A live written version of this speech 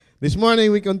This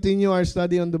morning, we continue our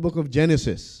study on the book of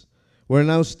Genesis. We're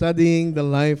now studying the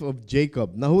life of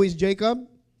Jacob. Now, who is Jacob?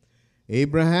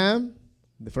 Abraham.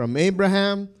 From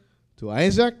Abraham to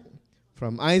Isaac.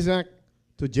 From Isaac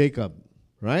to Jacob.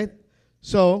 Right?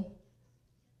 So,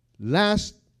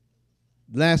 last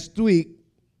week,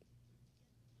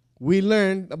 we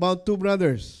learned about two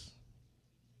brothers.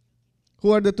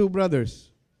 Who are the two brothers?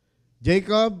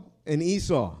 Jacob and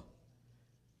Esau.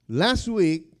 Last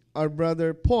week, our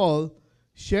brother Paul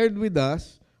shared with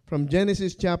us from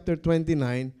Genesis chapter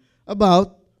 29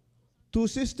 about two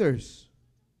sisters.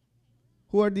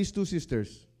 Who are these two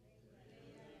sisters?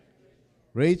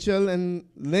 Rachel and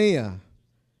Leah.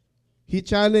 He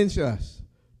challenged us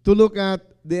to look at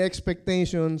the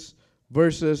expectations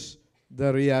versus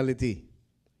the reality.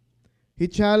 He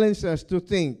challenged us to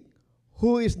think,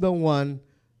 who is the one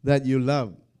that you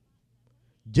love?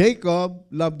 Jacob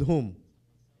loved whom?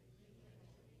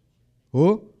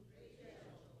 Who?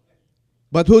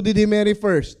 But who did he marry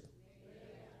first?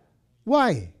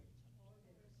 Why?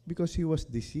 Because he was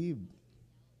deceived.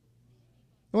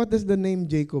 What does the name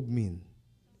Jacob mean?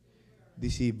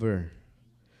 Deceiver.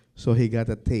 So he got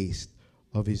a taste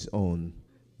of his own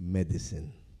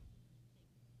medicine.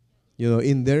 You know,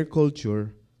 in their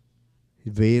culture, he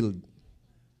veiled.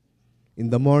 In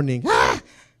the morning, ah!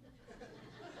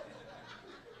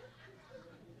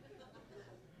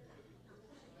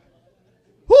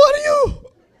 Who are you?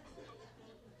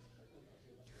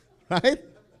 Right?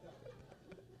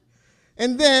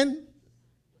 And then,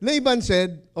 Laban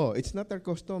said, oh, it's not our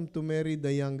custom to marry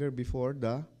the younger before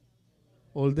the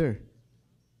older.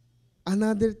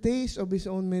 Another taste of his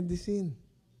own medicine.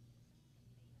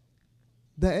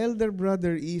 The elder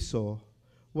brother Esau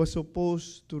was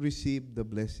supposed to receive the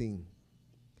blessing.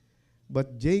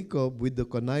 But Jacob, with the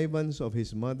connivance of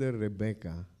his mother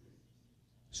Rebekah,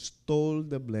 stole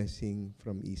the blessing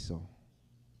from Esau.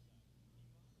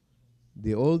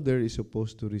 The older is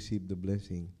supposed to receive the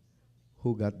blessing.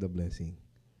 Who got the blessing?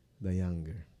 The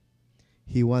younger.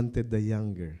 He wanted the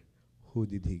younger. Who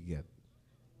did he get?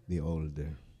 The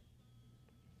older.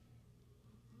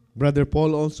 Brother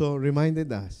Paul also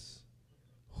reminded us,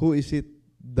 who is it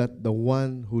that the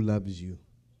one who loves you?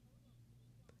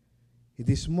 It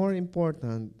is more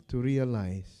important to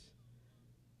realize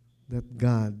that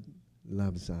God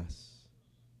loves us.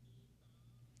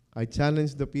 I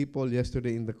challenged the people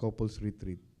yesterday in the couples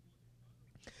retreat.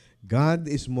 God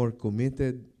is more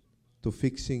committed to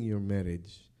fixing your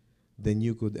marriage than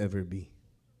you could ever be.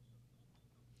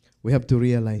 We have to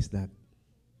realize that.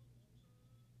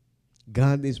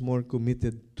 God is more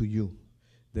committed to you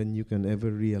than you can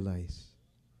ever realize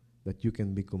that you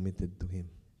can be committed to Him.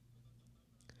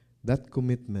 That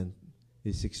commitment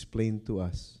is explained to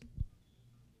us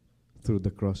through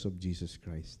the cross of Jesus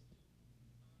Christ.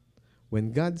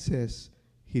 When God says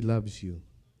He loves you,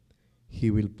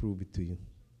 He will prove it to you.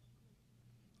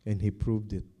 And He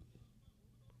proved it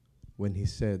when He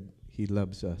said He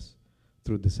loves us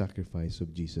through the sacrifice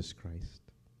of Jesus Christ.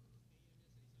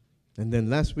 And then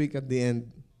last week at the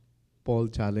end, Paul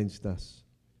challenged us.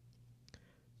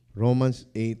 Romans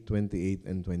 8:28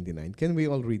 and 29. Can we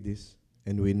all read this?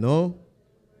 And we know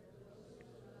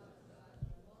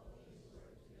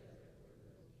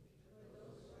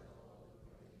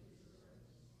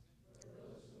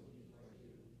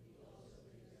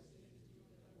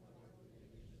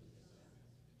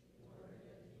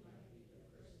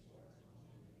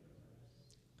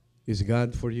is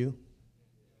God for you?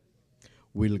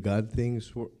 Will God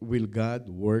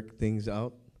work things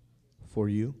out for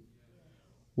you?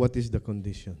 What is the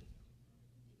condition?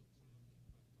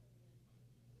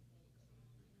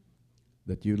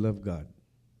 That you love God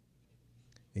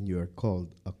and you are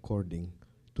called according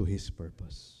to His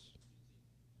purpose.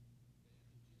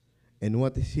 And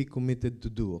what is He committed to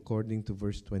do according to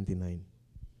verse 29?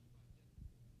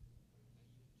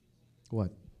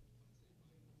 What?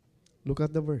 Look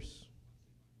at the verse.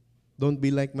 Don't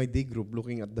be like my D group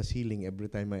looking at the ceiling every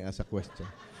time I ask a question.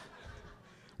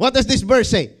 What does this verse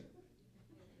say?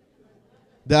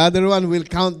 The other one will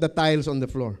count the tiles on the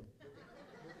floor.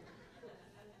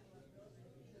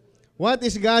 What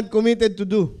is God committed to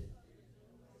do?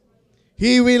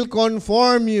 He will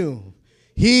conform you.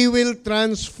 He will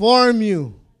transform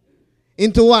you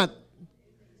into what?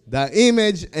 The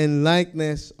image and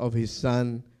likeness of His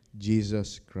Son,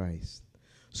 Jesus Christ.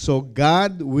 So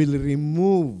God will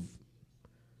remove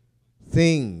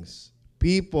things,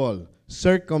 people,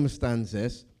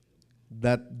 circumstances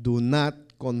that do not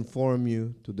conform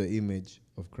you to the image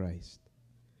of Christ.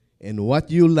 And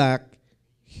what you lack,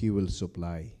 He will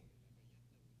supply.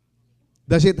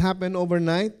 Does it happen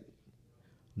overnight?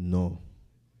 No.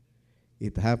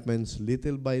 It happens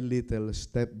little by little,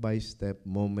 step by step,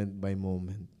 moment by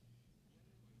moment.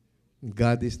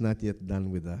 God is not yet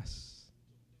done with us.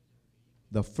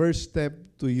 The first step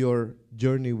to your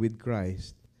journey with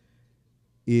Christ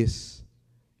is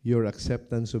your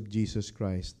acceptance of Jesus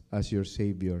Christ as your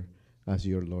Savior, as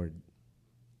your Lord.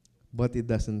 But it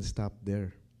doesn't stop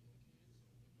there.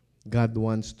 God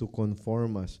wants to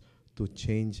conform us, to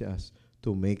change us,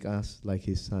 to make us like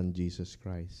His Son, Jesus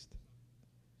Christ.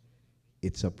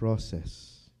 It's a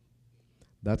process.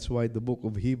 That's why the book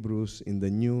of Hebrews in the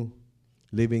New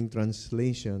Living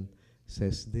Translation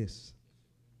says this: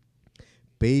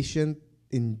 patient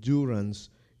endurance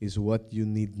is what you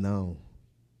need now,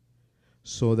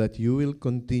 so that you will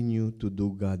continue to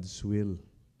do God's will.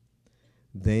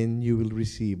 Then you will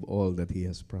receive all that He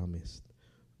has promised.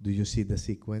 Do you see the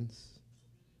sequence?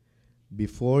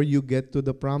 Before you get to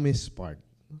the promise part,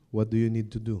 what do you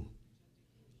need to do?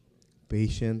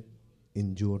 Patient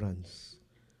endurance.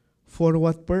 For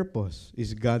what purpose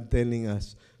is God telling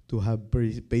us to have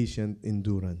patient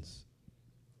endurance?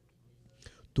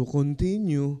 To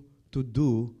continue to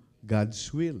do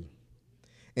God's will.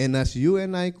 And as you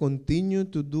and I continue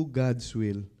to do God's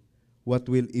will, what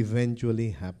will eventually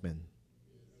happen?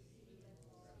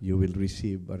 You will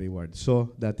receive a reward.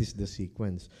 So that is the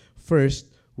sequence. First,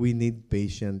 we need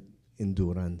patient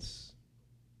endurance.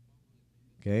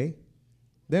 Okay?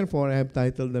 Therefore, I have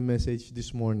titled the message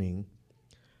this morning,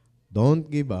 Don't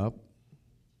Give Up,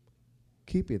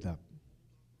 Keep It Up.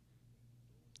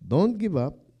 Don't give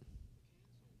up,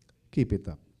 keep it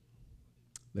up.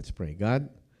 Let's pray. God,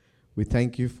 we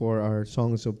thank you for our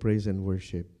songs of praise and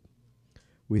worship.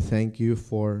 We thank you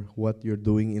for what you're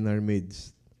doing in our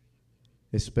midst,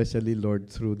 especially, Lord,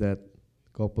 through that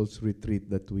couples retreat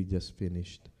that we just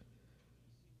finished.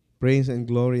 Praise and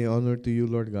glory and honor to you,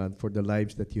 Lord God, for the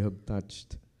lives that you have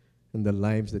touched and the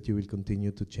lives that you will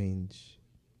continue to change.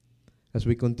 As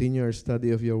we continue our study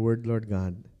of your word, Lord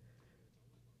God,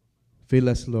 fill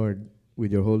us, Lord,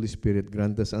 with your Holy Spirit.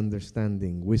 Grant us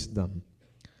understanding, wisdom,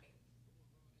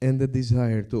 and the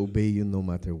desire to obey you no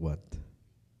matter what.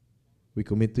 We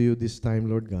commit to you this time,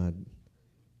 Lord God.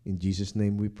 In Jesus'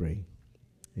 name we pray.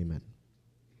 Amen.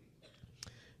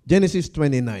 Genesis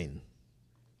 29.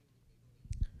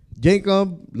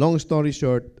 Jacob, long story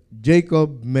short,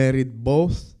 Jacob married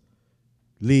both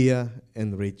Leah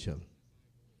and Rachel.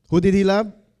 Who did he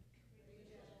love?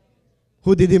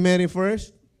 Who did he marry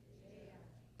first?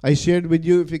 I shared with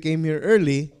you, if you came here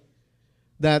early,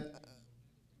 that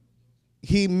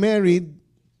he married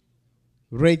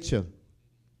Rachel.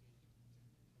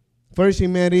 First he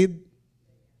married,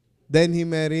 then he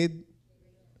married.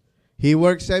 He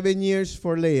worked 7 years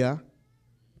for Leah,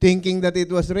 thinking that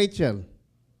it was Rachel.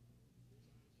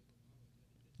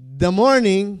 The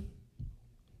morning,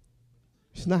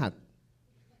 it's not.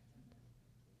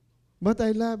 But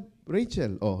I love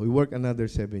Rachel. Oh, he worked another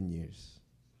 7 years.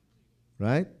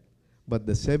 Right? But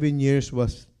the 7 years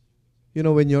was, you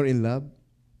know, when you're in love,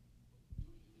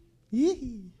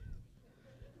 yee,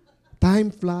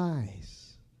 time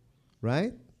flies.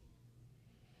 Right?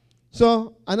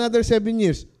 So, another 7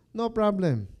 years, no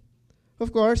problem.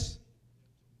 Of course,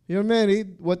 you're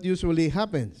married, what usually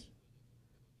happens?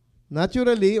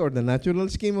 Naturally, or the natural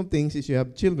scheme of things is you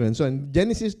have children. So in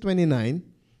Genesis 29,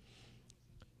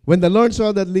 when the Lord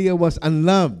saw that Leah was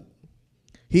unloved,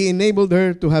 He enabled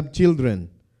her to have children,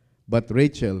 but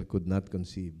Rachel could not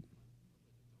conceive.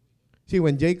 See,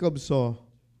 when Jacob saw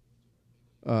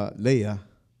Leah,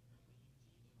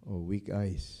 oh, weak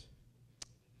eyes,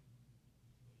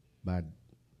 bad.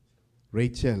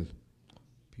 Rachel,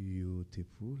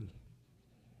 beautiful.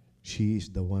 She is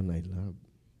the one I love.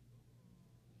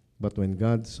 But when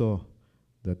God saw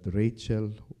that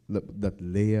that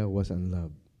Leah was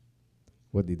unloved,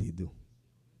 what did He do?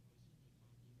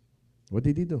 What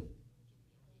did He do?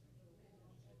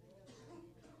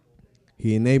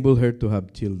 He enabled her to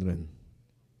have children.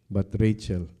 But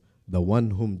Rachel, the one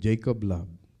whom Jacob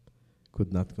loved,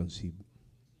 could not conceive.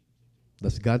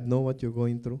 Does God know what you're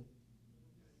going through?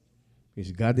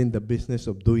 Is God in the business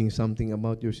of doing something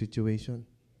about your situation?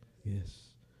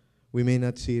 Yes. We may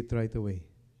not see it right away,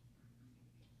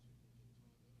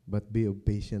 but be of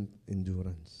patient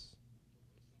endurance.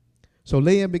 So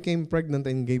Leah became pregnant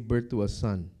and gave birth to a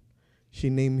son. She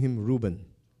named him Reuben,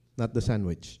 not the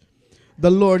sandwich. The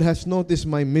Lord has noticed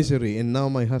my misery, and now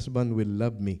my husband will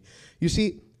love me. You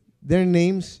see, their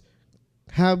names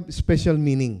have special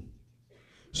meaning.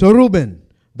 So Reuben,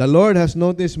 the Lord has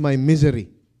noticed my misery.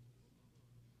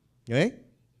 Okay?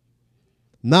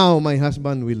 Now my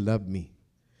husband will love me.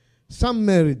 Some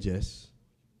marriages,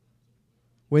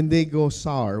 when they go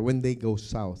sour, when they go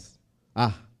south,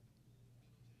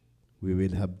 we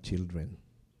will have children.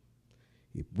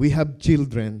 If we have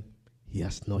children, he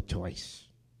has no choice.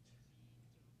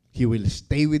 He will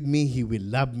stay with me, he will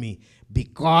love me,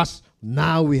 because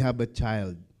now we have a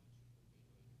child.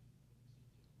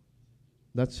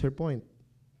 That's her point.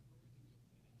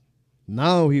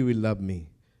 Now he will love me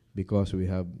because we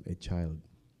have a child.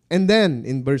 And then,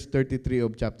 in verse 33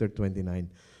 of chapter 29,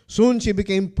 soon she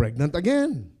became pregnant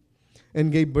again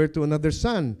and gave birth to another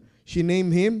son. She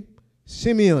named him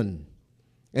Simeon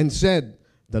and said,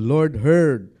 "The Lord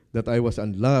heard that I was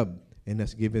unloved and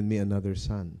has given me another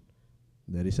son."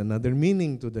 There is another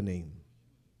meaning to the name.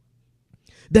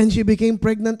 Then she became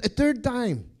pregnant a third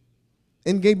time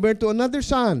and gave birth to another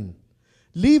son,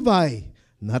 Levi,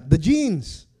 not the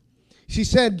genes. She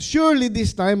said, "Surely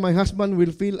this time my husband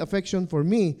will feel affection for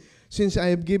me, since I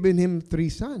have given him 3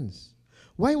 sons."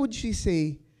 Why would she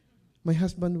say, "My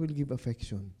husband will give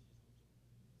affection"?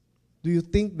 Do you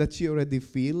think that she already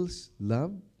feels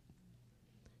love?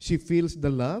 She feels the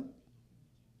love?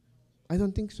 I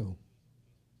don't think so.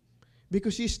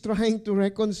 Because she's trying to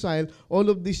reconcile all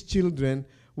of these children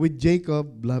with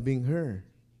Jacob loving her.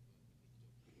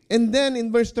 And then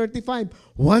in verse 35,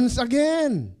 once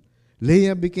again,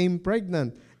 Leah became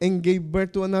pregnant and gave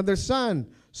birth to another son.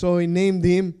 So he named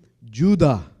him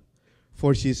Judah.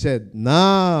 For she said,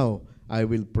 "Now I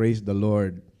will praise the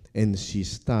Lord." And she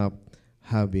stopped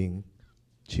having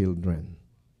children.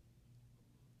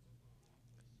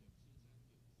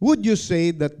 Would you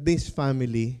say that this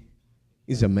family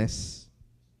is a mess?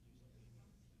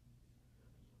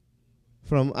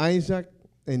 From Isaac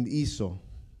and Esau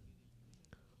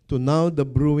to now the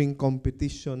brewing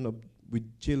competition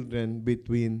with children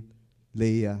between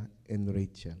Leah and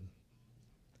Rachel.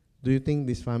 Do you think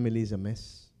this family is a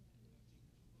mess?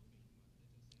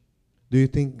 Do you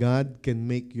think God can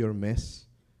make your mess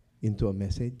into a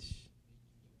message?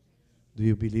 Do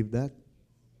you believe that?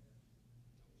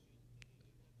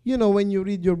 You know, when you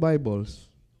read your Bibles,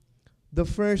 the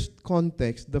first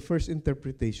context, the first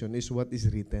interpretation is what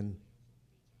is written.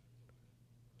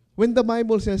 When the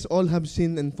Bible says all have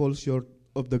sinned and fall short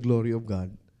of the glory of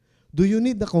God, do you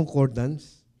need the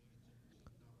concordance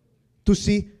to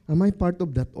see, am I part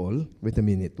of that all? Wait a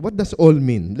minute. What does all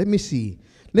mean? Let me see.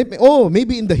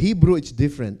 Maybe in the Hebrew it's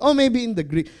different. Oh, maybe in the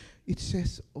Greek. It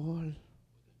says all.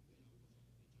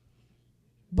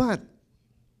 But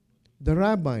the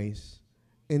rabbis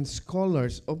and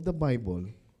scholars of the Bible,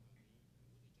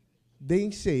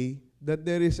 they say that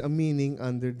there is a meaning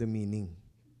under the meaning.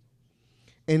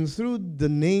 And through the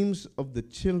names of the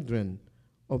children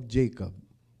of Jacob,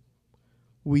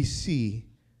 we see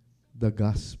the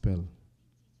gospel.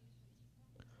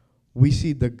 We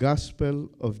see the gospel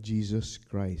of Jesus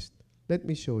Christ. Let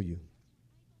me show you.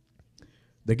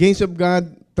 The grace of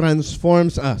God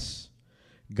transforms us.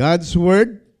 God's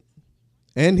word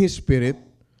and His Spirit,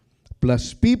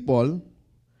 plus people,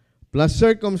 plus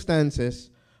circumstances,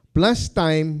 plus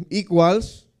time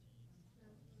equals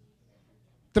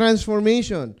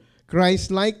transformation.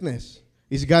 Christ-likeness.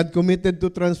 Is God committed to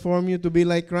transform you to be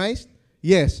like Christ?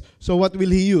 Yes. So what will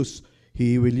He use?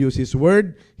 He will use His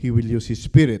word. He will use His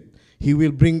Spirit. He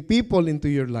will bring people into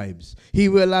your lives. He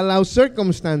will allow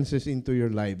circumstances into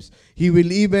your lives. He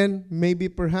will even, maybe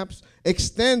perhaps,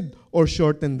 extend or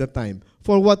shorten the time.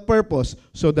 For what purpose?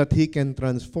 So that He can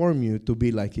transform you to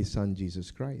be like His Son, Jesus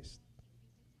Christ.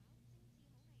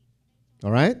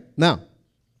 All right? Now,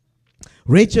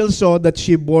 Rachel saw that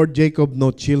she bore Jacob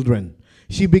no children.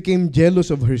 She became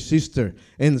jealous of her sister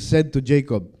and said to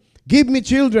Jacob, "Give me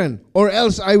children, or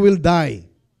else I will die."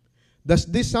 Does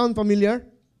this sound familiar?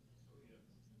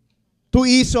 To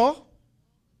Esau?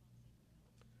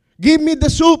 Give me the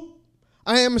soup.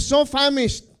 I am so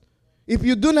famished. If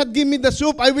you do not give me the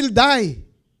soup, I will die.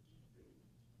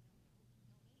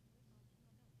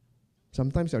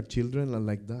 Sometimes our children are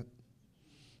like that.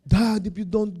 "Dad, if you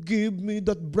don't give me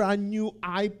that brand new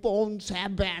iPhone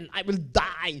 7, I will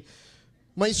die.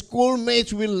 My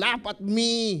schoolmates will laugh at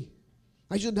me.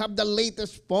 I should have the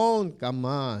latest phone." Come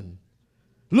on.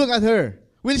 Look at her.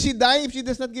 Will she die if she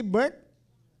does not give birth?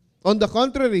 On the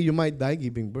contrary, you might die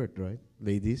giving birth, right,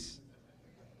 ladies?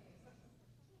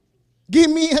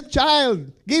 "Give me a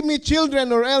child. Give me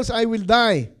children, or else I will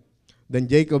die." Then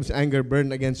Jacob's anger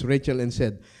burned against Rachel and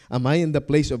said, "Am I in the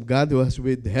place of God who has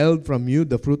withheld from you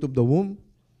the fruit of the womb?"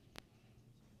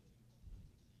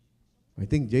 I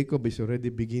think Jacob is already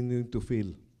beginning to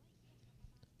feel,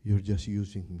 you're just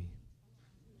using me.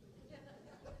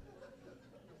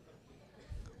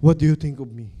 What do you think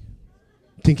of me?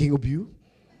 Thinking of you?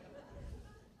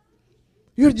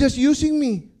 You're just using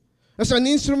me as an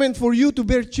instrument for you to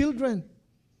bear children.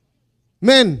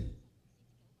 Men,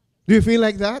 do you feel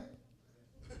like that?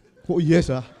 Oh, yes,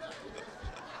 ah.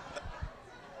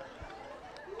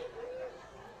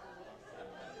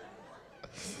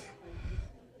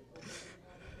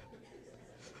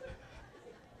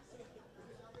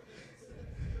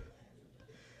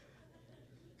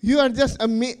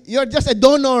 You're just a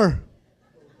donor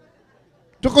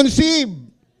to conceive.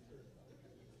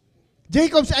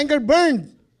 Jacob's anger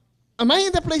burned. Am I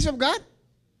in the place of God?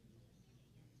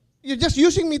 You're just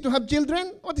using me to have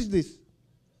children? What is this?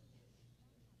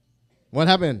 What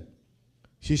happened?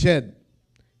 She said,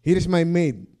 "Here is my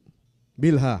maid,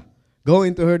 Bilhah. Go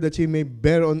into her that she may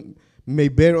bear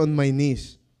on my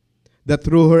knees, that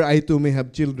through her I too may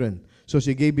have children." So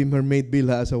she gave him her maid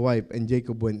Bilhah as a wife, and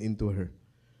Jacob went into her.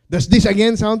 Does this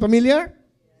again sound familiar?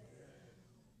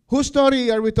 Whose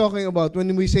story are we talking about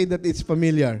when we say that it's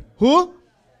familiar? Who?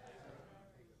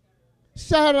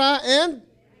 Sarah and?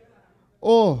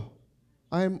 Oh,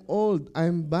 I'm old,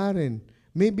 I'm barren.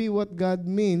 Maybe what God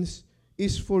means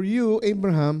is for you,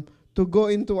 Abraham, to go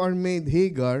into our maid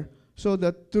Hagar, so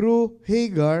that through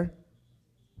Hagar,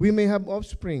 we may have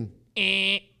offspring.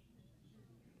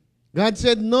 God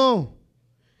said no.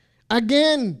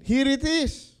 Again, here it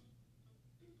is.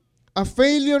 A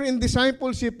failure in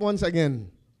discipleship once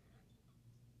again.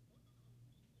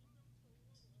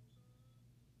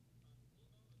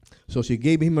 So she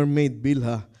gave him her maid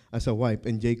Bilhah as a wife,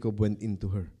 and Jacob went into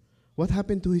her. What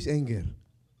happened to his anger?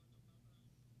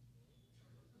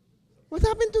 What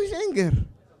happened to his anger?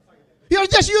 You're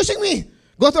just using me.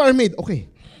 Go to our maid. Okay.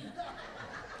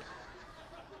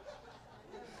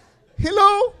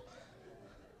 Hello?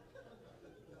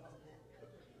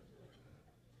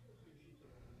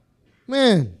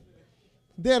 Man,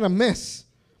 they're a mess.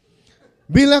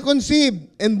 Bilhah conceived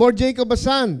and bore Jacob a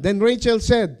son. Then Rachel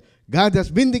said, "God has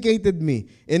vindicated me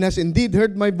and has indeed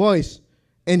heard my voice,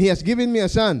 and he has given me a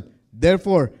son."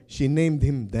 Therefore, she named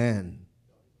him Dan.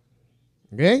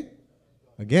 Okay?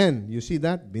 Again, you see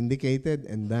that? Vindicated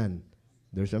and Dan.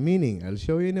 There's a meaning. I'll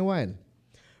show you in a while.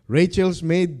 Rachel's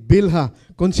maid Bilhah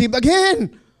conceived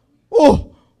again.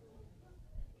 Oh!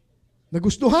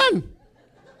 Nagustuhan.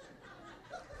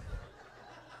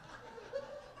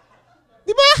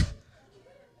 Diba?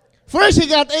 First, he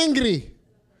got angry.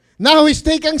 Now, he's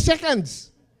taking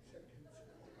seconds.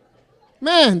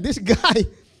 Man, this guy.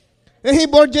 And he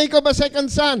bore Jacob a second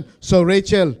son. So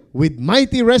Rachel, with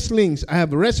mighty wrestlings, I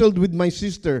have wrestled with my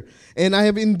sister, and I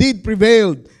have indeed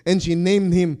prevailed. And she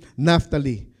named him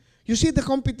Naphtali. You see the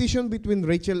competition between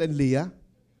Rachel and Leah?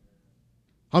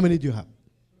 How many do you have?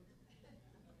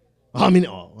 How many?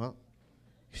 Oh, huh?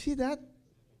 You see that?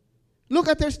 Look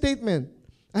at her statement.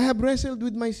 I have wrestled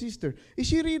with my sister. Is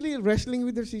she really wrestling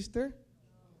with her sister?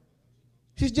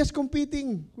 She's just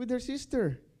competing with her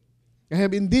sister. I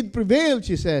have indeed prevailed,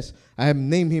 she says. I have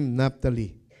named him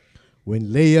Naphtali.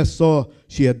 When Leah saw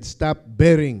she had stopped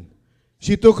bearing,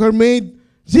 she took her maid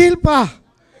Zilpah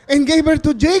and gave her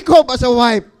to Jacob as a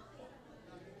wife.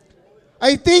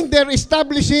 I think they're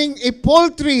establishing a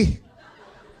poultry.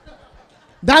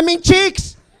 Daming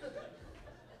chicks.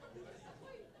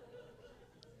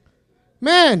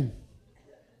 Man.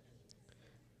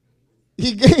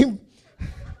 He gave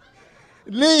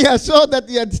Leah saw that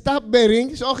he had stopped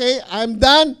bearing. So, okay, I'm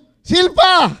done.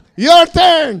 Zilpah, your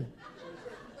turn.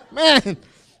 Man.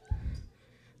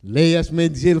 Leah's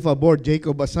maid Zilpah bore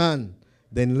Jacob a son.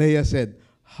 Then Leah said,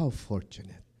 how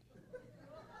fortunate.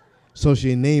 So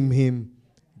she named him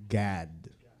Gad.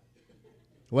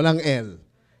 Walang L.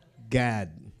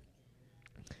 Gad.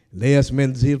 Leah's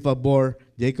maid Zilpah bore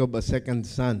Jacob a second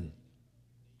son.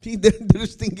 See, they're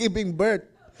still giving birth.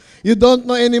 You don't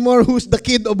know anymore who's the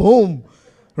kid of whom.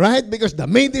 Right? Because the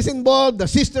maid is involved, the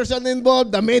sisters are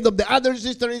involved, the maid of the other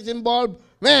sister is involved.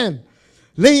 Man.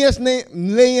 Leah's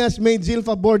maid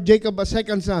Zilpah bore Jacob a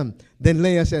second son. Then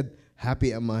Leah said,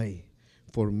 happy am I,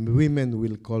 for women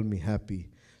will call me happy.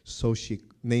 So she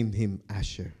named him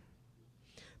Asher.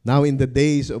 Now in the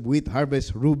days of wheat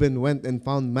harvest, Reuben went and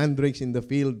found mandrakes in the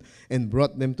field and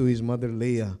brought them to his mother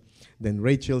Leah. Then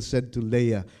Rachel said to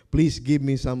Leah, please give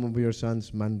me some of your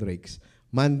son's mandrakes.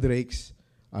 Mandrakes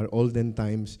are olden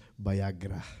times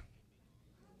Viagra.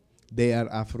 They are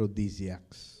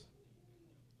aphrodisiacs.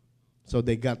 So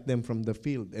they got them from the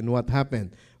field. And what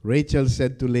happened? Rachel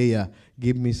said to Leah,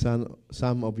 give me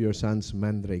some of your son's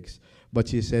mandrakes. But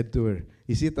she said to her,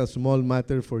 is it a small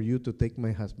matter for you to take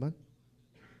my husband?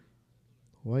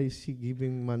 Why is she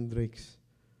giving mandrakes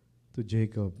to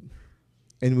Jacob?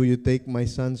 And will you take my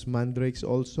son's mandrakes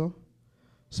also?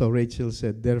 So Rachel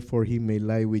said, therefore he may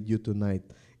lie with you tonight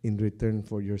in return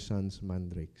for your son's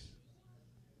mandrakes.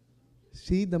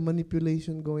 See the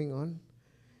manipulation going on?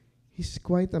 He's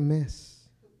quite a mess.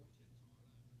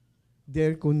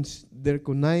 they're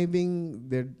conniving,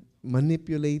 they're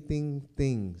manipulating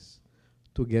things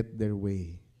to get their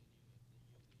way.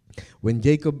 When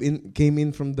Jacob came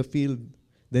in from the field,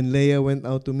 then Leah went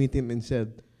out to meet him and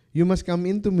said, "You must come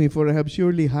in to me, for I have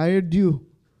surely hired you."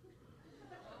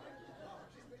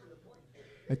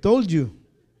 I told you.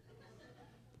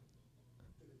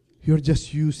 You're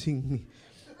just using me.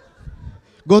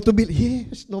 Go to Bill.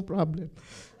 Yes, no problem.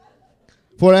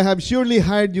 "For I have surely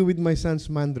hired you with my son's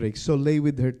mandrake, so lay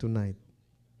with her tonight."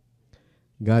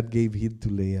 God gave heed to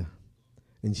Leah,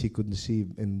 and she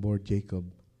conceived and bore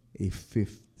Jacob a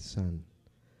fifth son.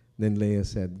 Then Leah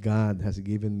said, "God has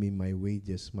given me my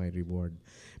wages, my reward,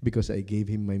 because I gave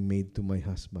him my maid to my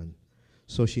husband."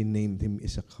 So she named him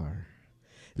Issachar.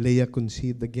 Leah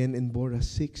conceived again and bore a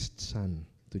sixth son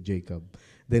to Jacob.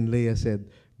 Then Leah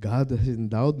said, "God has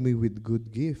endowed me with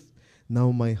good gift.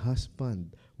 Now my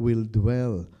husband will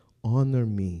dwell, honor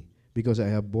me, because I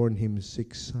have borne him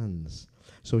 6 sons.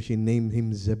 So she named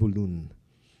him Zebulun.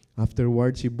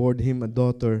 Afterwards, she bore him a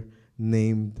daughter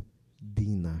named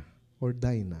Dinah, or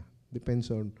Dinah.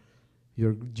 Depends on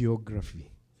your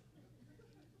geography.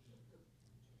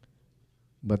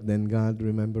 But then God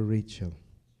remembered Rachel,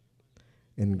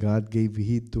 and God gave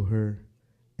heed to her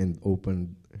and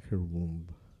opened her womb.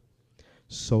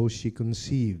 So she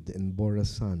conceived and bore a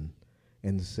son,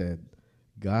 and said,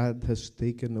 "God has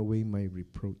taken away my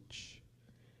reproach."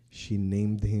 She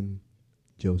named him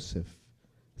Joseph,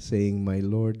 saying, "My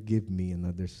Lord, give me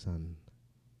another son."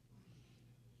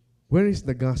 Where is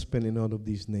the gospel in all of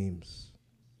these names?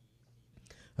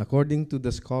 According to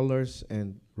the scholars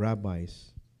and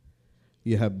rabbis,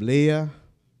 you have Leah,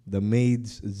 the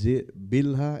maids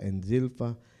Bilhah and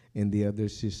Zilpah, and the other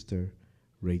sister,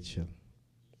 Rachel.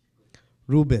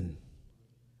 Reuben,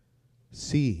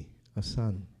 see a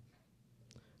son.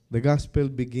 The gospel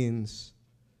begins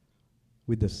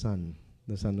with the Son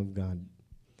of God.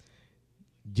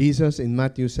 Jesus in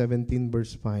Matthew 17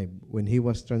 verse 5, when he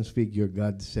was transfigured,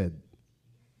 God said,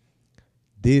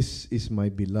 "This is my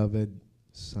beloved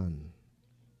Son."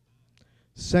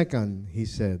 Second, he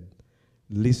said,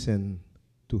 "Listen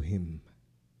to him."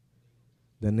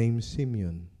 The name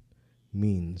Simeon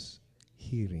means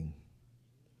hearing.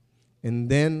 And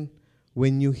then,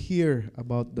 when you hear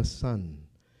about the Son,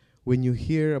 when you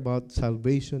hear about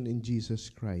salvation in Jesus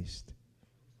Christ,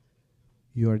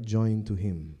 you are joined to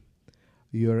him.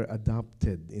 You are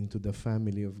adopted into the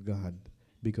family of God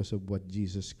because of what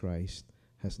Jesus Christ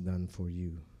has done for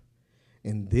you.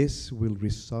 And this will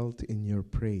result in your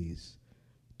praise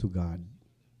to God.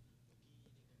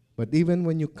 But even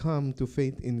when you come to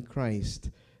faith in Christ,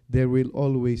 there will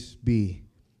always be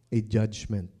a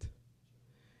judgment.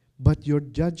 But your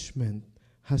judgment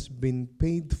has been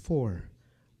paid for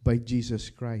by Jesus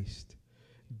Christ.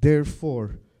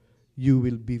 Therefore, you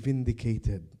will be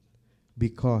vindicated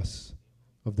because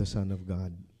of the Son of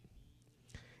God.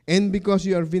 And because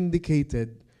you are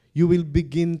vindicated, you will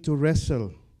begin to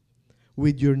wrestle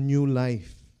with your new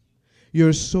life.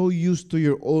 You're so used to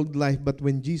your old life, but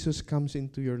when Jesus comes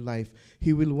into your life,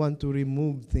 he will want to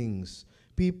remove things,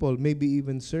 people, maybe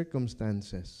even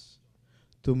circumstances,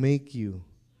 to make you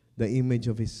the image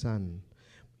of his Son.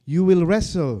 You will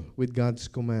wrestle with God's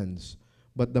commands,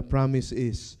 but the promise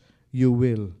is you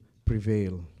will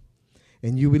prevail.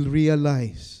 And you will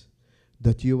realize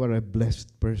that you are a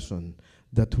blessed person,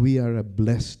 that we are a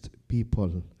blessed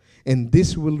people. And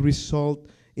this will result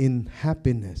in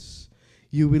happiness.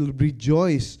 You will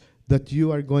rejoice that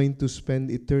you are going to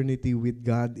spend eternity with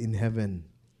God in heaven.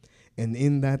 And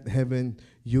in that heaven,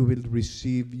 you will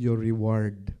receive your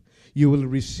reward. You will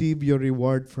receive your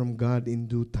reward from God in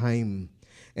due time.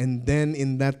 And then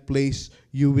in that place,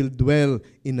 you will dwell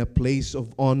in a place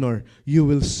of honor. You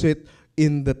will sit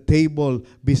in the table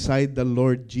beside the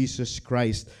Lord Jesus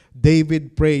Christ.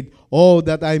 David prayed, "Oh,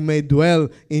 that I may dwell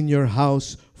in your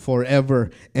house forever."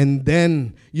 And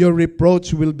then your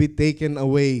reproach will be taken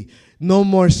away. No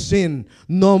more sin,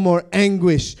 no more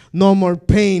anguish, no more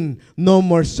pain, no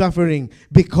more suffering,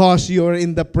 because you are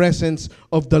in the presence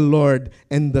of the Lord,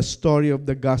 and the story of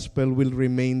the gospel will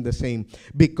remain the same.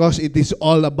 Because it is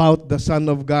all about the Son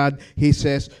of God, he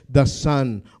says, "The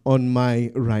Son on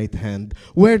my right hand."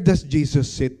 Where does Jesus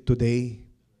sit today?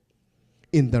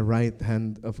 In the right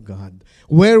hand of God.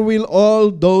 Where will all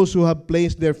those who have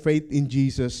placed their faith in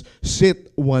Jesus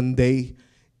sit one day?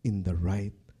 In the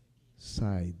right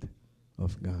side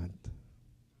of God.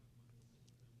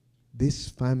 This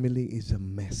family is a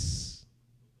mess,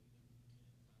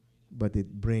 but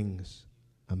it brings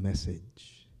a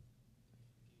message.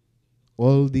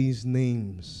 All these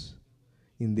names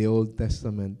in the Old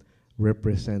Testament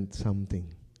represent something,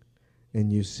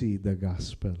 and you see the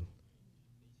gospel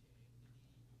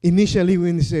Initially,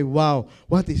 when you say, wow,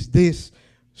 what is this?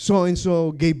 So and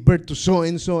so gave birth to so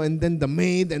and then the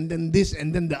maid, and then this,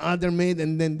 and then the other maid,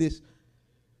 and then this.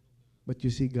 But you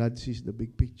see, God sees the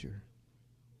big picture.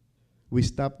 We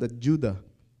stopped at Judah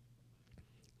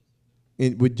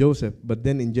with Joseph, but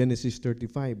then in Genesis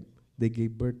 35, they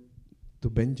gave birth to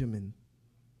Benjamin.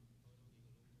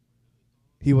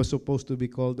 He was supposed to be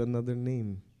called another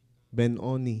name,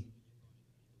 Ben-Oni,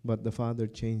 but the father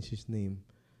changed his name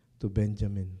to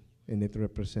Benjamin, and it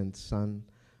represents son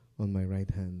on my right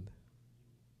hand.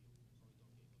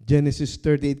 Genesis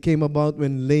 30, it came about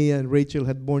when Leah and Rachel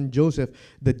had borne Joseph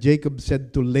that Jacob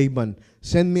said to Laban,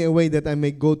 "Send me away that I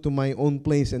may go to my own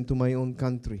place and to my own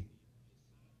country."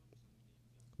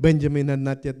 Benjamin had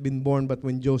not yet been born, but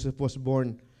when Joseph was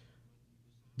born,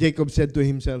 Jacob said to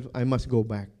himself, "I must go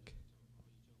back."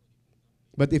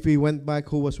 But if he went back,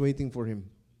 who was waiting for him?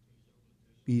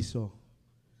 Esau,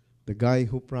 the guy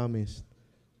who promised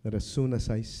that as soon as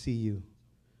I see you,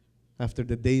 after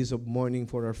the days of mourning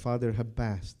for our father have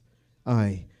passed,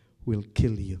 I will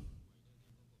kill you.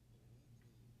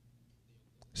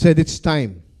 Said it's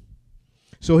time.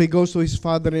 So he goes to his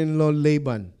father-in-law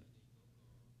Laban.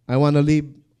 "I want to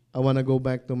leave. I want to go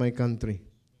back to my country.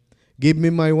 Give me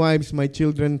my wives, my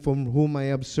children from whom I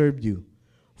have served you.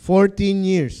 14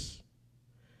 years.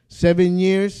 7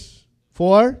 years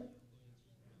for?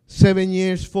 7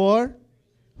 years for?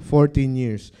 14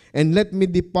 years. And let me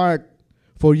depart,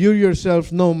 for you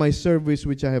yourself know my service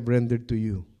which I have rendered to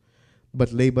you."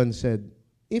 But Laban said,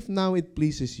 "If now it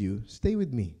pleases you, stay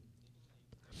with me.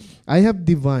 I have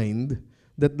divined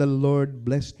that the Lord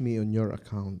blessed me on your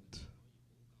account."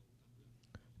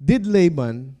 Did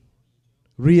Laban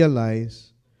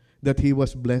realize that he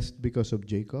was blessed because of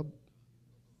Jacob?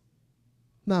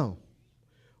 Now,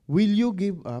 will you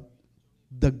give up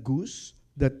the goose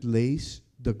that lays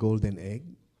the golden egg?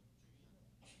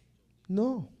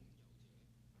 No.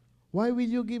 Why will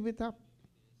you give it up?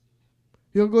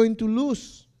 You're going to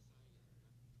lose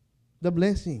the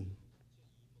blessing.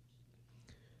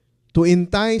 To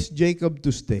entice Jacob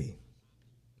to stay,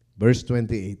 verse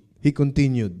 28, he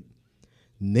continued,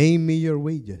 "Name me your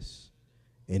wages,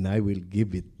 and I will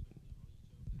give it."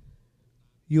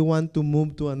 You want to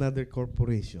move to another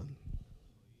corporation.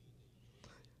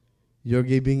 You're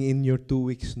giving in your 2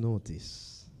 weeks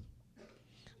notice.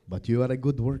 But you are a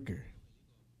good worker.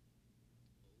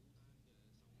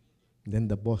 Then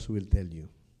the boss will tell you,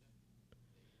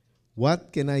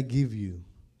 "What can I give you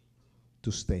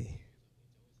to stay?"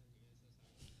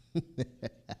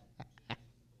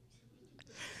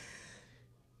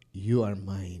 You are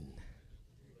mine.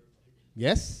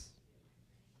 Yes?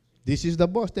 This is the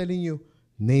boss telling you,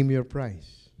 name your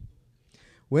price.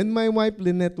 When my wife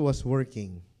Lynette was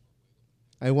working,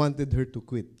 I wanted her to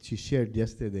quit. She shared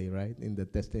yesterday, right, in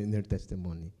her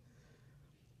testimony.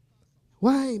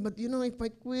 "Why? But you know, if I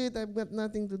quit, I've got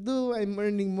nothing to do. I'm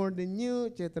earning more than you,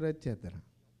 etc., etc."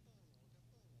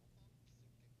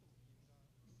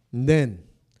 And then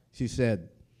she said,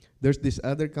 "There's this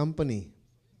other company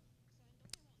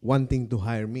wanting to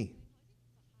hire me."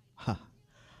 Ha!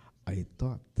 I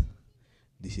thought,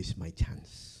 this is my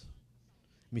chance.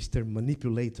 Mr.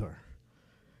 Manipulator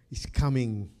is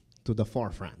coming to the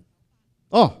forefront.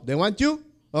 "Oh, they want you?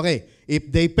 Okay,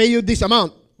 if they pay you this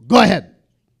amount, go ahead."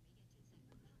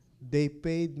 They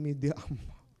paid me the amount.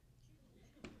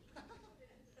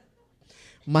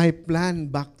 My plan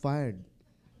backfired.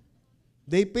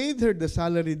 They paid her the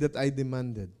salary that I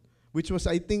demanded, which was,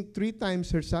 I think, 3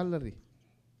 times her salary.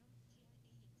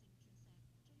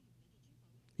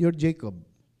 You're Jacob.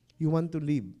 You want to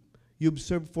leave. You've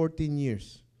served 14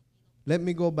 years. Let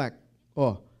me go back.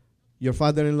 Oh, your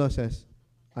father-in-law says,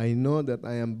 "I know that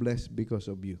I am blessed because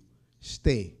of you.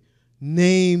 Stay.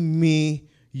 Name me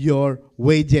your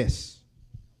wages."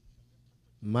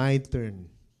 My turn.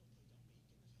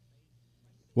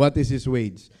 What is his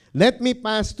wage? "Let me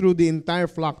pass through the entire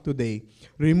flock today,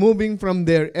 removing from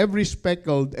there every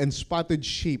speckled and spotted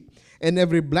sheep, and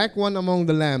every black one among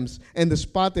the lambs, and the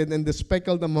spotted and the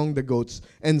speckled among the goats,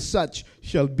 and such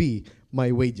shall be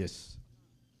my wages."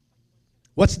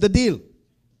 What's the deal?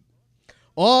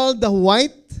 All the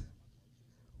white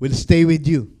will stay with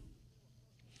you.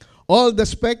 All the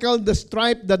speckled, the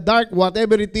striped, the dark,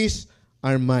 whatever it is,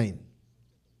 are mine.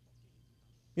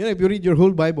 You know, if you read your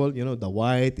whole Bible, you know, the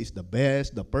white is the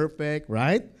best, the perfect,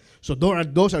 right? So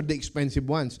those are the expensive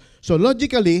ones. So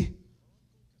logically,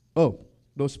 oh,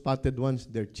 those spotted ones,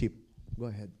 they're cheap. Go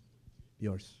ahead.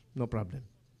 Yours. No problem.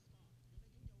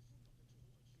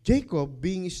 Jacob,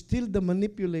 being still the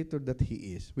manipulator that he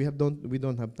is, we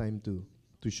don't have time to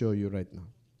show you right now.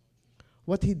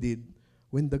 What he did,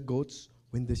 when the goats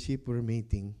when the sheep were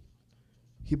mating,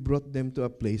 he brought them to a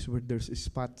place where there's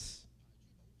spots.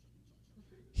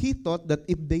 He thought that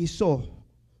if they saw,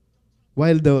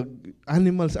 while the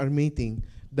animals are mating,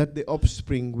 that the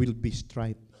offspring will be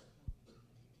striped,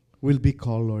 will be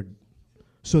colored,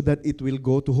 so that it will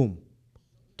go to whom?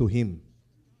 To him.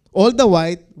 All the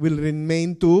white will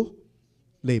remain to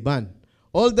Laban.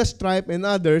 All the stripe and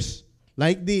others,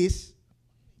 like this,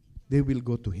 they will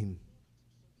go to him.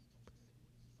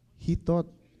 He thought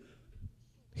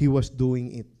he was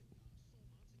doing it.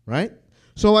 Right?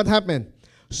 So what happened?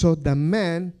 So the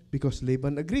man, because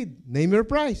Laban agreed, name your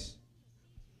price.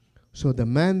 So the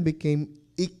man became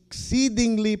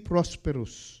exceedingly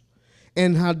prosperous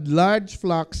and had large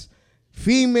flocks,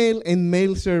 female and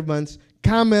male servants,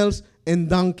 camels and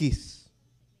donkeys.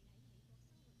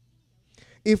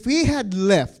 If he had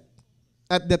left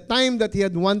at the time that he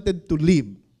had wanted to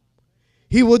leave,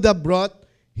 he would have brought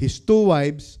his 2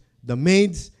 wives, the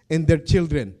maids, and their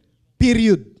children.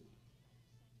 Period.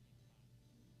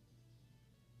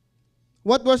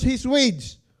 What was his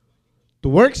wage? To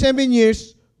work 7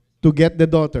 years to get the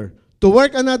daughter. To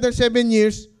work another 7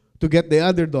 years to get the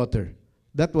other daughter.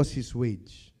 That was his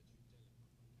wage.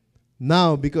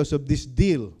 Now, because of this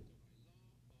deal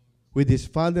with his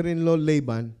father-in-law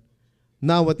Laban,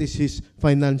 now what is his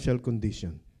financial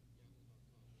condition?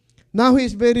 Now he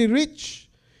is very rich.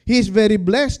 He is very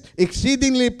blessed,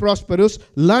 exceedingly prosperous,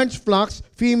 large flocks,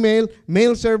 female,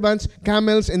 male servants,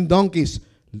 camels, and donkeys.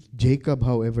 Jacob,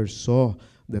 however, saw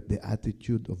that the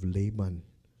attitude of Laban,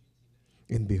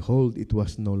 and behold, it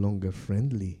was no longer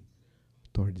friendly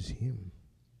towards him.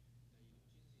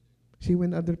 See,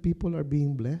 when other people are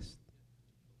being blessed,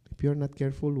 if you're not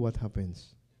careful, what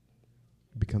happens?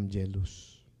 Become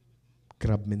jealous.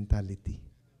 Crab mentality.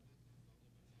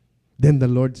 Then the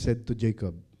Lord said to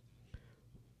Jacob,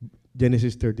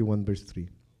 Genesis 31 verse 3,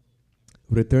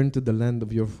 return to the land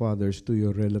of your fathers, to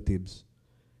your relatives,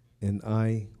 and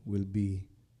I will be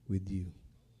with you.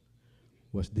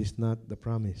 Was this not the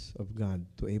promise of God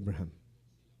to Abraham?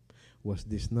 Was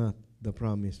this not the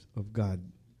promise of God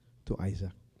to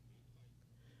Isaac?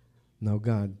 Now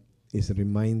God is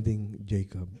reminding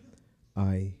Jacob,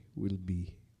 I will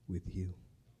be with you.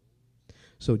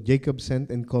 So Jacob sent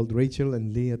and called Rachel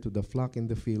and Leah to the flock in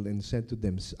the field and said to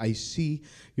them, I see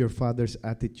your father's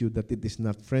attitude, that it is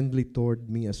not friendly toward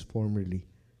me as formerly.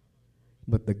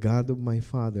 But the God of my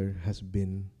father has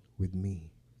been with me.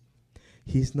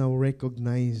 He's now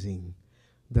recognizing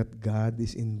that God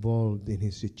is involved in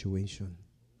his situation.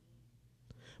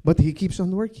 But he keeps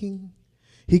on working.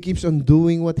 He keeps on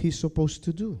doing what he's supposed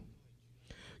to do.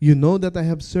 You know that I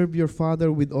have served your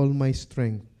father with all my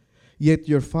strength. Yet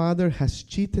your father has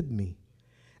cheated me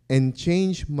and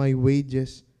changed my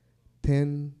wages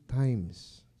 10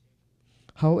 times.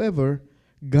 However,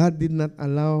 God did not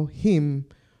allow him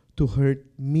to hurt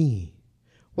me.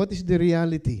 What is the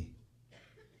reality?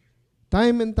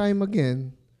 Time and time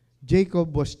again,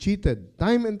 Jacob was cheated.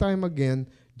 Time and time again,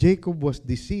 Jacob was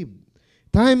deceived.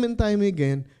 Time and time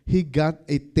again, he got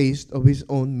a taste of his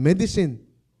own medicine.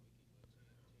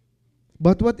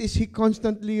 But what is he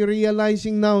constantly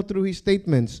realizing now through his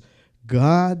statements?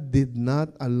 God did not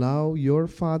allow your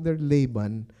father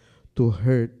Laban to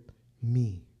hurt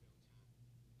me.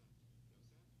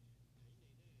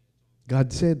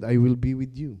 God said, I will be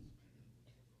with you.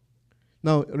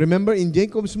 Now, remember, in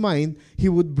Jacob's mind, he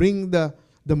would bring the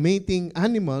mating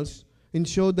animals and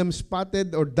show them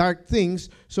spotted or dark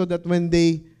things so that when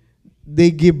they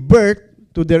give birth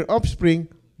to their offspring,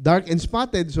 dark and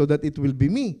spotted, so that it will be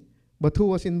me. But who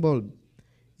was involved?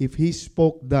 If he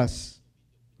spoke thus,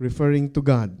 referring to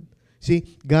God.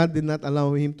 See, God did not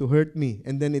allow him to hurt me.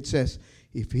 And then it says,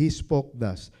 if he spoke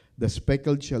thus, the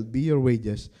speckled shall be your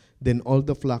wages, then all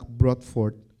the flock brought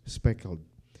forth speckled.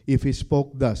 If he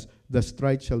spoke thus, the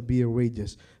striped shall be your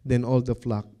wages, then all the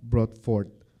flock brought forth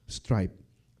striped.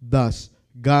 Thus,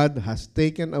 God has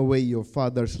taken away your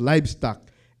father's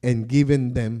livestock and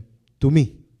given them to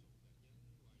me.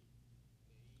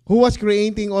 Who was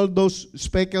creating all those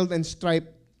speckled and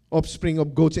striped offspring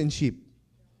of goats and sheep?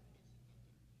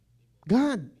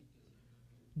 God.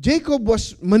 Jacob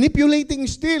was manipulating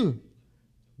still.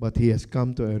 But he has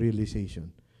come to a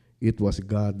realization. It was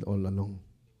God all along.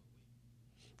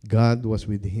 God was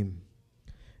with him.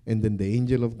 And then the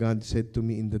angel of God said to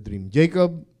me in the dream,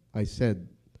 Jacob, I said,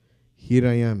 here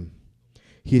I am.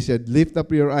 He said, lift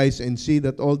up your eyes and see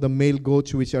that all the male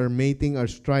goats which are mating are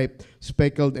striped,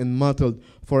 speckled, and mottled.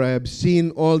 For I have seen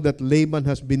all that Laban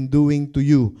has been doing to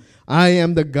you. I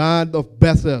am the God of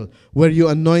Bethel, where you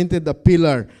anointed a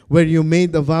pillar, where you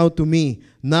made a vow to me.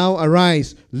 Now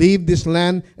arise, leave this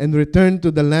land, and return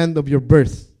to the land of your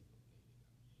birth.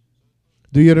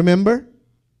 Do you remember?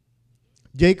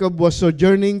 Jacob was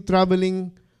sojourning,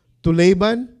 traveling to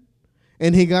Laban,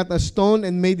 and he got a stone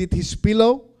and made it his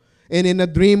pillow. And in a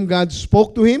dream, God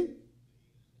spoke to him.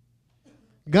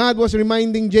 God was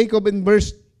reminding Jacob in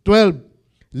verse 12,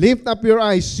 lift up your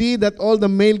eyes, see that all the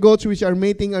male goats which are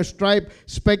mating are striped,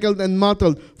 speckled, and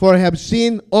mottled, for I have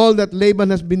seen all that Laban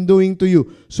has been doing to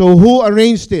you. So who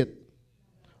arranged it?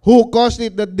 Who caused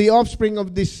it that the offspring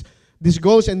of this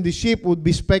goats and the sheep would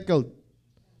be speckled?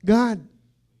 God.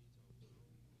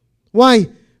 Why?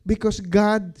 Because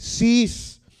God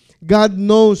sees, God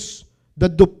knows the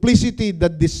duplicity, the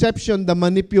deception, the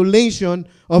manipulation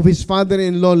of his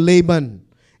father-in-law Laban.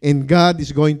 And God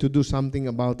is going to do something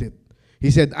about it.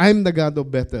 He said, I'm the God of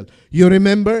Bethel. You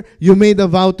remember, you made a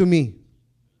vow to me.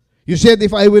 You said,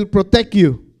 if I will protect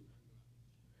you,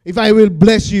 if I will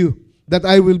bless you, that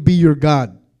I will be your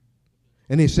God.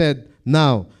 And he said,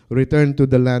 now, return to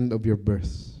the land of your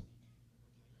birth.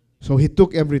 So he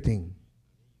took everything.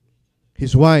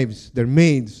 His wives, their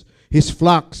maids, his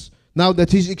flocks. Now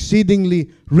that he's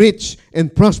exceedingly rich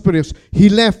and prosperous, he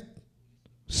left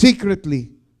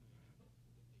secretly.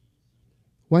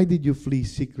 Why did you flee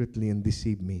secretly and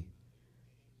deceive me?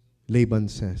 Laban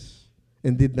says,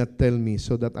 and did not tell me,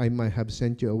 so that I might have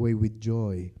sent you away with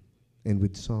joy and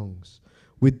with songs,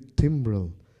 with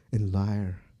timbrel and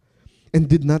lyre, and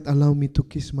did not allow me to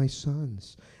kiss my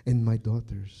sons and my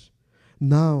daughters.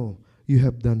 Now you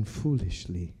have done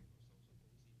foolishly.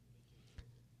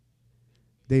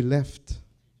 They left.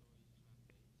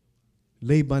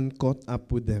 Laban caught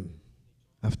up with them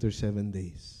after 7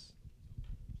 days.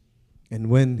 And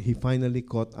when he finally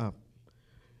caught up,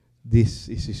 this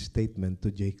is his statement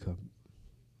to Jacob.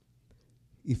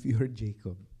 If you are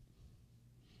Jacob,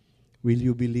 will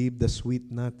you believe the sweet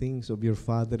nothings of your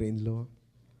father-in-law,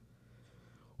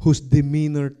 whose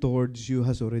demeanor towards you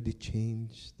has already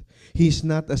changed? He is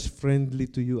not as friendly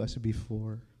to you as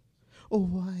before. Oh,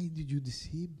 why did you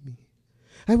deceive me?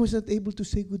 I was not able to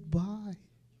say goodbye.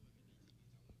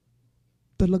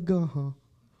 Talaga, ha?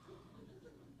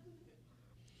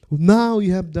 Now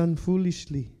you have done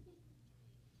foolishly.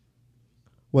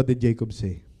 What did Jacob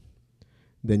say?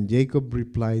 Then Jacob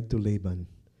replied to Laban,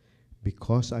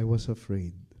 because I was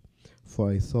afraid, for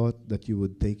I thought that you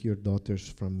would take your daughters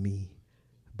from me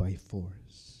by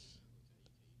force.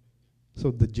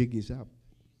 So the jig is up.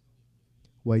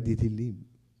 Why did he leave?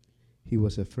 He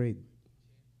was afraid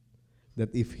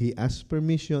that if he asked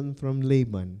permission from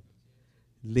Laban,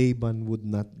 Laban would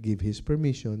not give his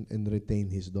permission and retain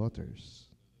his daughters.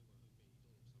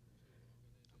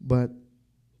 But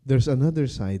there's another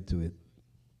side to it.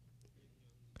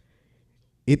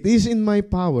 It is in my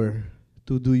power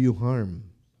to do you harm,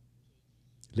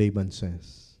 Laban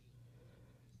says.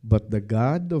 But the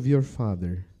God of your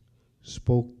father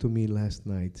spoke to me last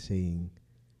night, saying,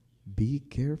 be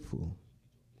careful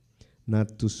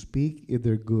not to speak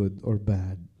either good or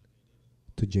bad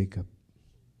to Jacob.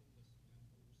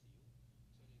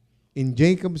 In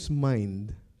Jacob's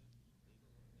mind,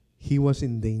 he was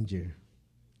in danger,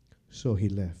 so he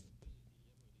left.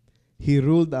 He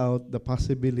ruled out the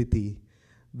possibility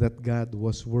that God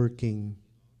was working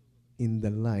in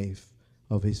the life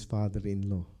of his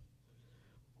father-in-law.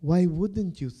 Why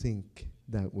wouldn't you think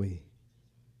that way?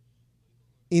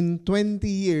 In 20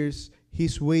 years,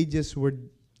 his wages were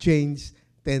changed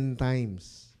 10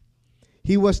 times.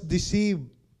 He was deceived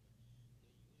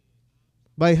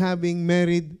by having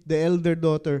married the elder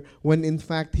daughter when in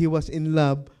fact he was in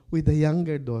love with the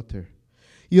younger daughter.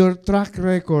 Your track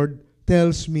record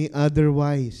tells me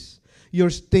otherwise. Your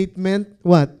statement,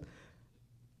 what?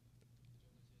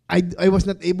 I was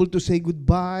not able to say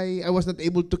goodbye. I was not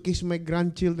able to kiss my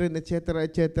grandchildren, etc.,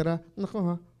 etc. Nako,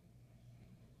 ha?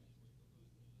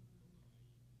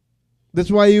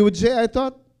 That's why you would say, I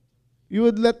thought you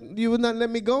would not let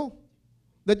me go.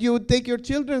 That you would take your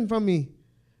children from me.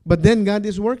 But then God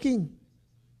is working.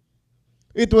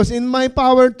 It was in my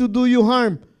power to do you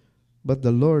harm. But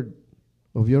the Lord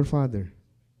of your father,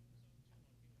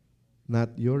 not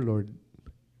your Lord,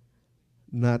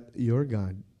 not your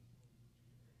God,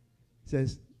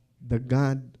 says, the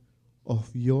God of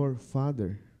your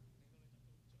father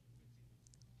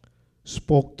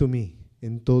spoke to me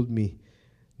and told me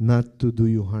not to do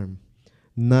you harm,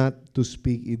 not to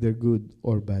speak either good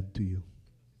or bad to you.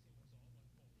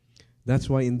 That's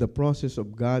why in the process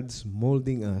of God's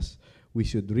molding us, we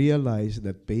should realize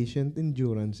that patient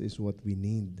endurance is what we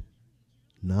need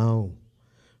now,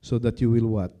 so that you will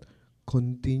what?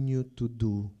 Continue to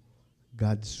do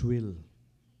God's will.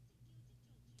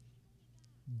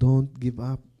 Don't give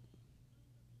up.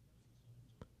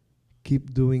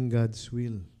 Keep doing God's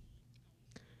will.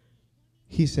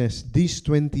 he says, "These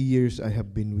 20 years I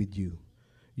have been with you.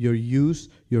 Your ewes,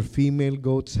 your female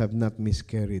goats have not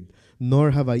miscarried, nor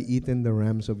have I eaten the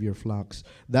rams of your flocks.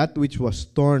 That which was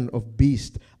torn of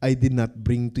beast I did not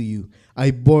bring to you. I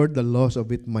bore the loss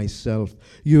of it myself.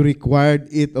 You required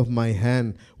it of my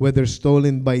hand, whether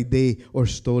stolen by day or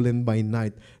stolen by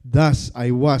night. Thus I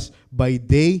was. By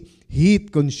day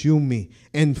heat consumed me,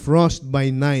 and frost by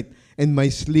night, and my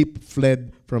sleep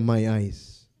fled from my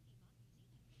eyes."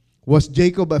 Was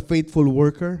Jacob a faithful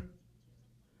worker?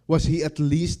 Was he at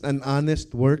least an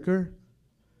honest worker?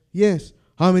 Yes.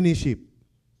 How many sheep?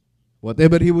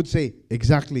 Whatever he would say,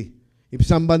 exactly.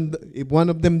 If one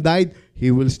of them died,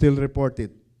 he will still report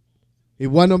it.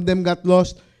 If one of them got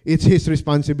lost, it's his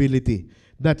responsibility.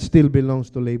 That still belongs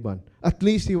to Laban. At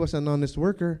least he was an honest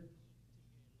worker.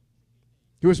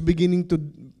 He was beginning to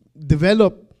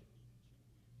develop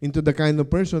into the kind of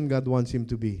person God wants him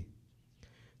to be.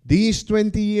 "These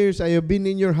 20 years I have been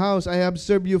in your house. I have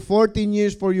served you 14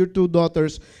 years for your 2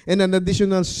 daughters, and an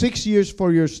additional 6 years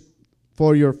for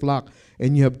your flock,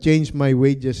 and you have changed my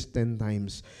wages 10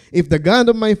 times. If the God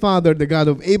of my father, the God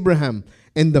of Abraham,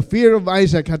 and the fear of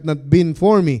Isaac had not been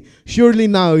for me, surely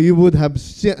now you would have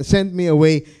sent me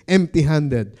away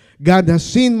empty-handed. God has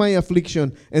seen my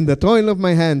affliction and the toil of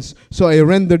my hands, so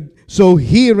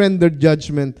he rendered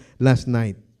judgment last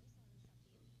night."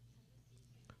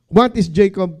 What is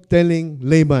Jacob telling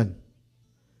Laban?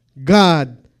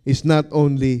 God is not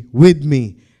only with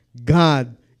me,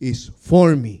 God is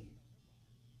for me.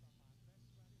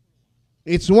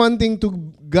 It's one thing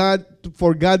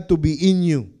for God to be in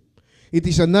you. It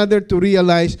is another to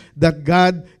realize that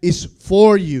God is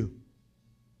for you.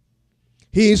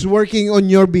 He is working on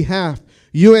your behalf.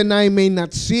 You and I may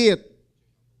not see it,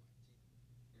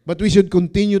 but we should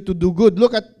continue to do good.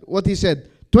 Look at what he said.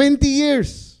 20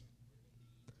 years.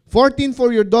 14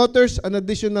 for your daughters, an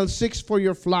additional 6 for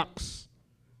your flocks.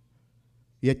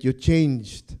 Yet you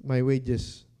changed my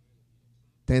wages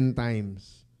 10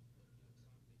 times.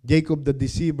 Jacob the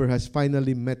deceiver has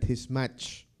finally met his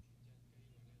match.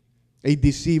 A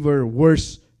deceiver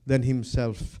worse than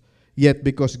himself. Yet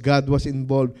because God was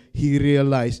involved, he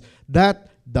realized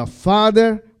that the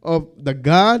father of the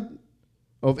God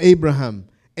of Abraham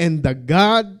and the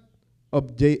God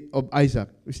of Isaac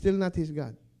is still not his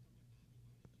God.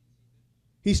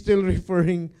 He's still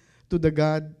referring to the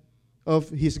God of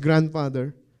his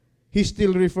grandfather. He's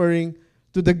still referring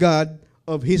to the God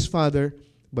of his father,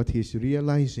 but he's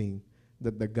realizing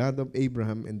that the God of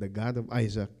Abraham and the God of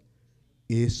Isaac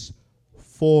is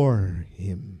for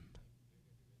him.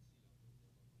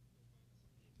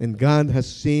 And God has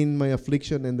seen my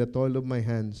affliction and the toil of my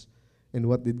hands. And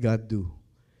what did God do?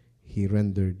 He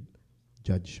rendered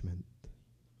judgment.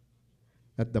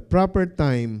 At the proper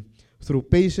time, through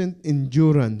patient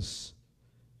endurance,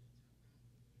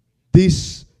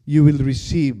 this you will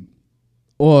receive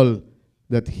all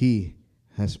that He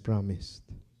has promised.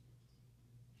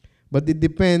 But it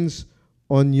depends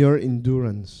on your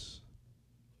endurance.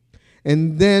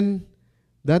 And then,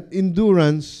 that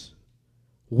endurance,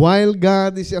 while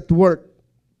God is at work,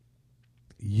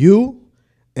 you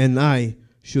and I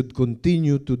should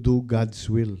continue to do God's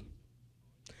will.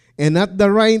 And at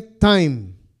the right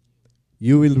time,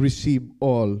 you will receive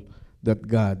all that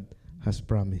God has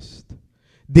promised.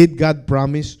 Did God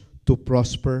promise to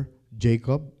prosper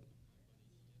Jacob?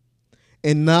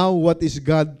 And now, what is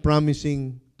God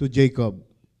promising to Jacob?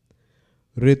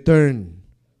 Return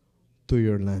to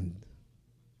your land.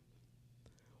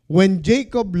 When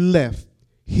Jacob left,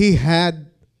 he had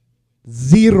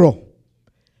zero.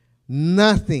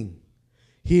 Nothing.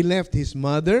 He left his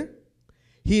mother.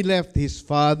 He left his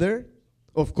father.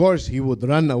 Of course, he would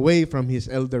run away from his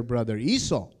elder brother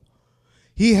Esau.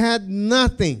 He had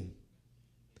nothing.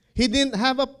 He didn't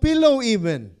have a pillow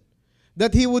even,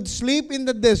 that he would sleep in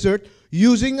the desert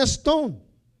using a stone.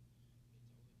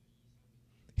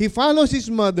 He follows his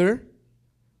mother's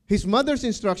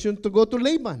instruction to go to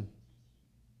Laban.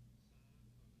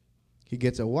 He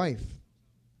gets a wife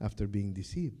after being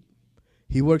deceived.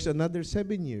 He works another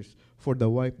 7 years for the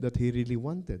wife that he really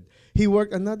wanted. He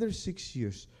worked another 6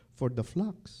 years for the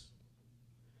flocks.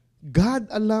 God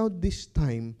allowed this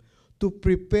time to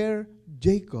prepare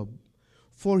Jacob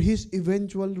for his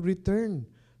eventual return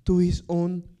to his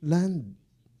own land.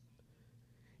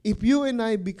 If you and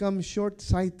I become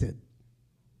short-sighted,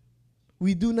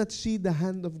 we do not see the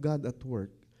hand of God at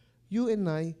work, you and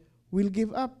I will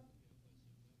give up.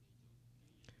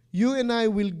 You and I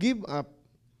will give up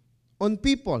on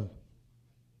people.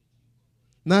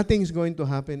 Nothing's going to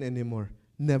happen anymore.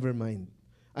 Never mind.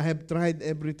 I have tried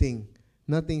everything.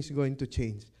 Nothing's going to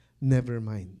change. Never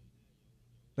mind.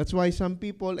 That's why some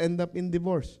people end up in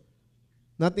divorce.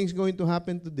 Nothing's going to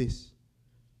happen to this.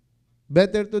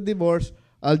 Better to divorce.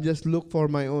 I'll just look for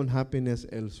my own happiness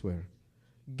elsewhere.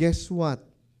 Guess what?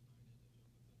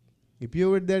 If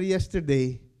you were there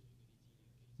yesterday,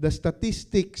 the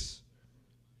statistics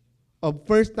of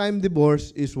first-time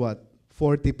divorce is what?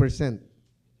 40%.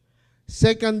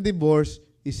 Second divorce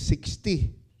is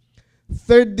 60.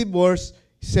 Third divorce,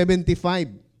 75.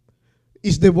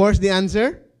 Is divorce the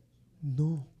answer?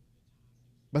 No.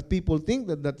 But people think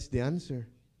that that's the answer.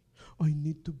 I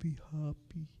need to be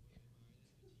happy.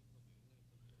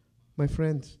 My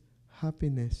friends,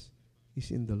 happiness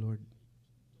is in the Lord.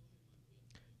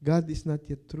 God is not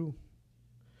yet through.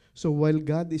 So while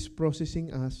God is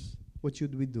processing us, what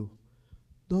should we do?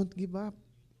 Don't give up.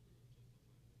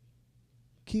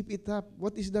 Keep it up.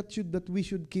 What is that we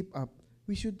should keep up?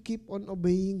 We should keep on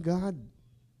obeying God.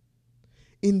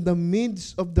 In the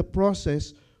midst of the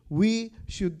process, we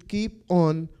should keep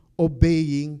on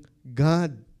obeying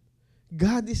God.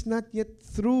 God is not yet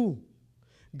through.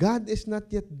 God is not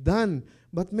yet done.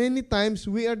 But many times,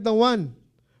 we are the one.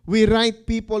 We write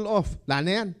people off. Wala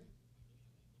na yan.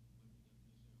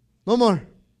 No more.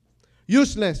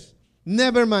 Useless.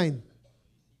 Never mind.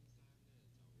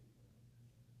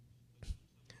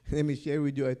 Let me share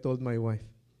with you, I told my wife.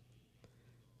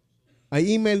 I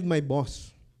emailed my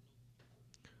boss.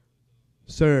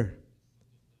 Sir,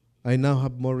 I now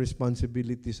have more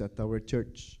responsibilities at our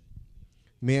church.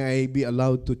 May I be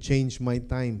allowed to change my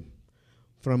time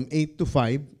from 8 to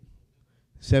 5,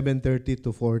 7:30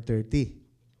 to 4:30.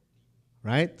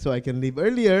 Right? So I can leave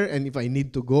earlier, and if I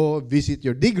need to go visit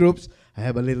your D groups, I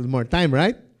have a little more time,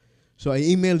 right? So I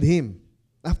emailed him.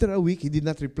 After a week, he did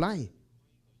not reply.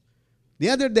 The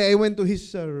other day, I went to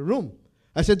his room.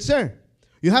 I said, Sir,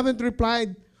 you haven't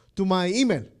replied to my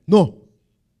email. No.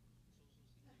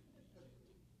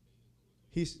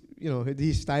 His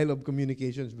style of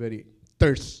communication is very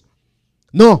terse.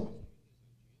 No.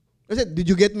 I said, did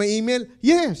you get my email?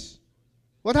 Yes.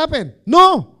 What happened?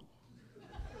 No.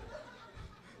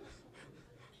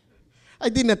 I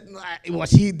did not,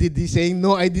 did he say,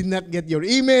 no, I did not get your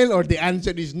email, or the answer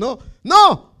is no?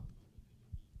 No!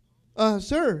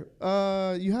 Sir,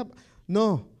 you have,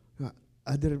 no.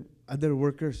 Other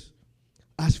workers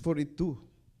asked for it too.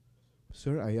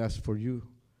 Sir, I asked for you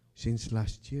since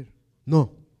last year.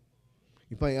 No.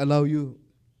 If I allow you.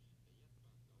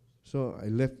 So I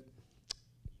left.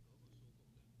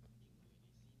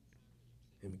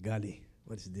 Golly,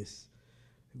 what is this?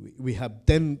 We have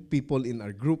 10 people in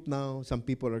our group now. Some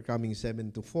people are coming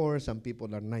 7 to 4. Some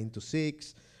people are 9 to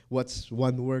 6. What's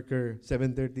one worker?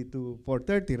 7:30 to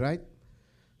 4:30, right?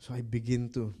 So I begin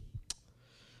to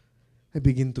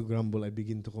grumble. I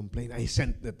begin to complain. I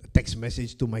sent a text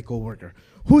message to my coworker.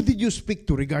 Who did you speak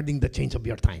to regarding the change of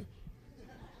your time?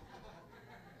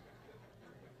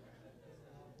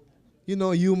 You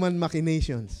know, human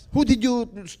machinations. Who did you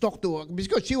talk to?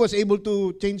 Because she was able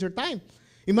to change her time.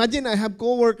 Imagine I have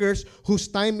coworkers whose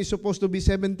time is supposed to be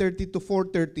 7:30 to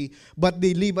 4:30, but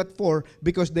they leave at 4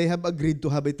 because they have agreed to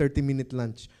have a 30-minute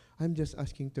lunch. I'm just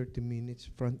asking 30 minutes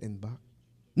front and back.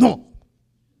 No!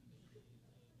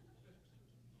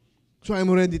 So I'm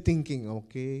already thinking,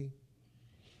 okay,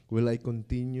 will I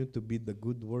continue to be the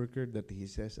good worker that he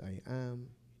says I am?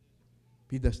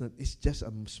 He does not, it's just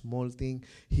a small thing.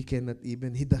 He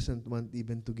doesn't want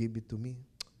even to give it to me.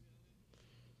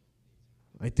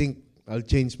 I think I'll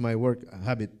change my work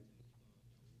habit.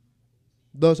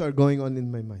 Those are going on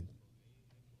in my mind.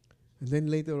 And then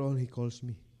later on, he calls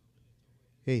me.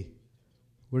 Hey,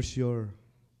 where's your...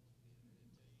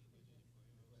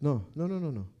 No.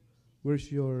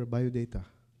 Where's your biodata?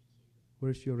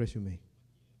 Where's your resume?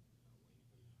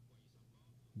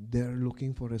 They're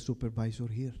looking for a supervisor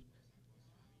here.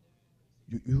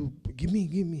 You give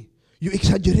me. You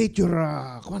exaggerate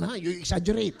your, you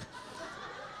exaggerate.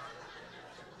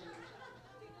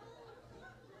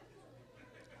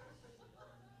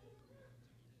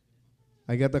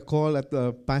 I got a call at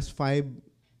past 5.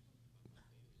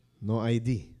 No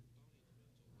ID.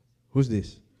 Who's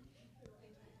this?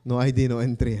 No ID, no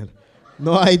entry.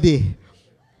 No ID.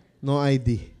 No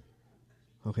ID.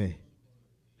 Okay.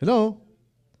 Hello?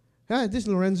 Hi, this is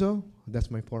Lorenzo.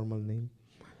 That's my formal name.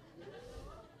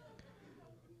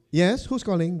 Yes, who's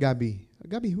calling? Gabby.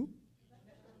 Gabby who?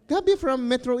 Gabby from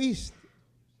Metro East.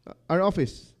 Our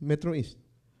office, Metro East.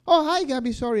 Oh, hi,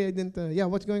 Gabby. Sorry, I didn't. Yeah,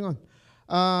 what's going on?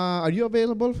 Are you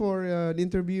available for the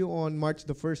interview on March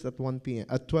the 1st at 1 p.m.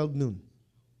 at 12 noon?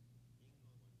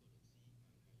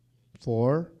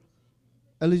 For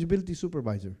eligibility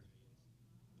supervisor.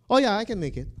 Oh, yeah, I can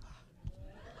make it.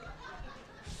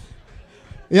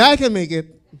 Yeah, I can make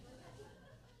it.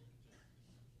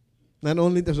 Not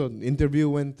only the interview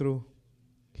went through,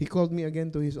 he called me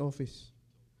again to his office.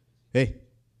 Hey,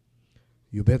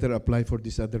 you better apply for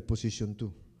this other position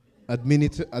too.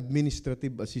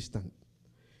 Administrative assistant.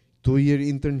 2-year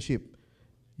internship.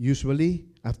 Usually,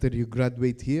 after you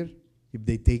graduate here, if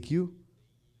they take you,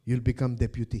 you'll become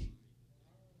deputy.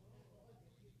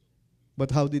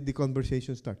 But how did the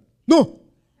conversation start? No!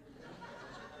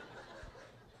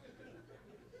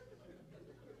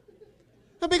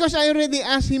 No, because I already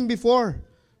asked him before,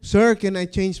 Sir, can I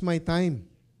change my time?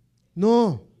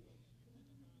 No.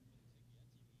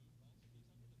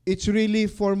 It's really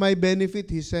for my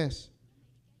benefit, he says.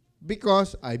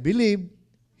 Because I believe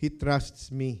he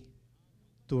trusts me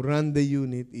to run the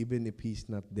unit even if he's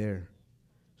not there.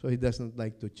 So he doesn't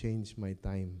like to change my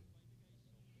time.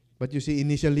 But you see,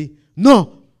 initially,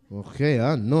 no! Okay,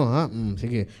 no,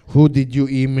 sige. Who did you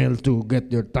email to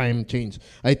get your time changed?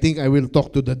 I think I will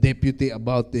talk to the deputy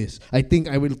about this. I think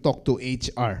I will talk to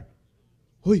HR.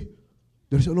 Hoy,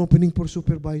 there's an opening for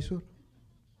supervisor.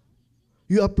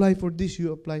 You apply for this,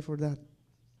 you apply for that.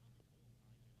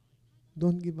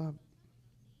 Don't give up.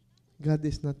 God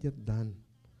is not yet done.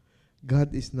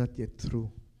 God is not yet through.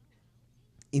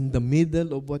 In the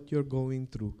middle of what you're going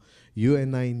through, you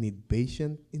and I need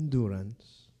patient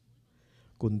endurance.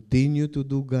 Continue to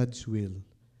do God's will.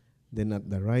 Then at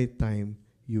the right time,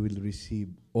 you will receive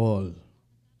all.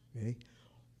 Okay?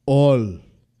 All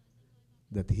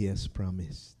that He has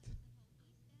promised.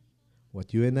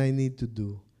 What you and I need to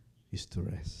do is to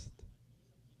rest.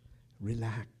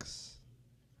 Relax.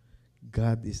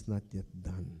 God is not yet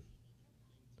done.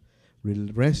 We'll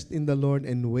rest in the Lord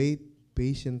and wait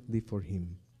patiently for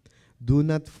Him. Do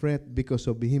not fret because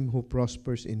of him who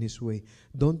prospers in his way.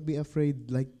 Don't be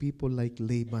afraid like people like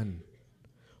Laban,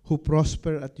 who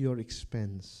prosper at your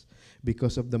expense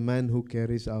because of the man who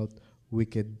carries out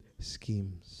wicked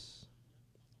schemes.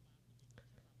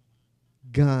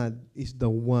 God is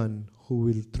the one who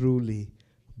will truly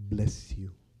bless you.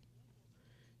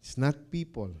 It's not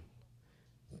people.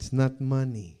 It's not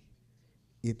money.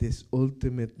 It is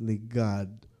ultimately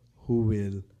God who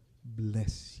will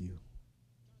bless you.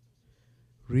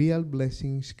 Real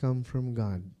blessings come from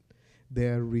God. They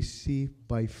are received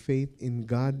by faith in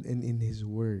God and in His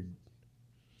Word.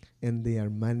 And they are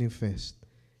manifest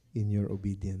in your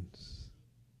obedience.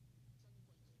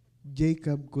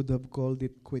 Jacob could have called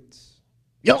it quits.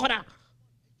 Yoko na!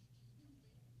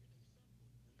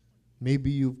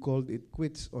 Maybe you've called it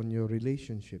quits on your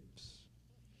relationships.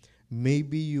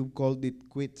 Maybe you've called it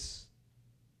quits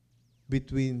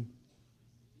between,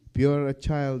 if you're a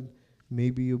child,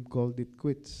 maybe you've called it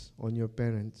quits on your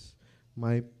parents.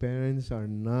 My parents are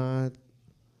not,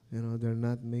 they're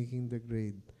not making the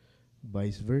grade.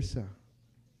 Vice versa.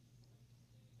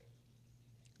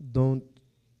 Don't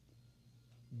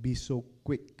be so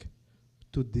quick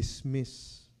to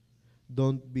dismiss.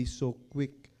 Don't be so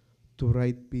quick to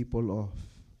write people off.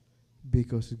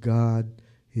 Because God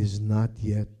is not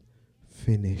yet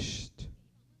finished.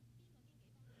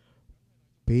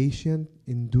 Patient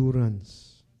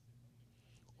endurance.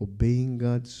 Obeying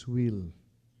God's will,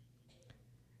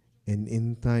 and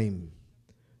in time,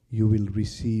 you will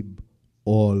receive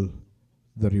all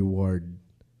the reward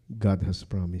God has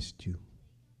promised you.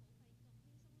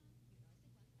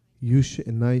 You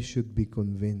and I should be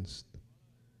convinced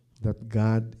that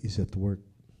God is at work.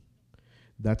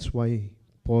 That's why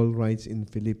Paul writes in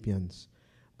Philippians,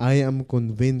 I am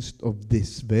convinced of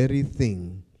this very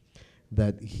thing,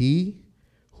 that He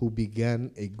who began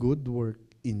a good work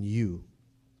in you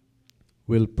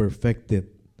will perfect it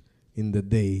in the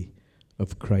day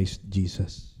of Christ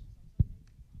Jesus.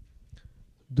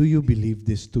 Do you believe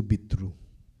this to be true?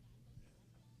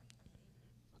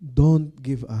 Don't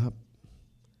give up.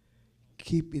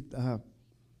 Keep it up.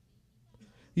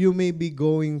 You may be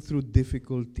going through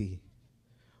difficulty,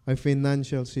 a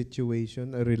financial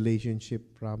situation, a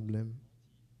relationship problem.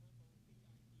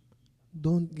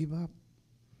 Don't give up.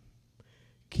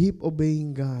 Keep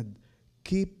obeying God.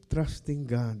 Keep trusting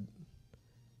God.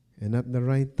 And at the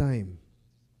right time,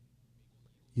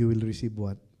 you will receive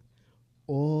what?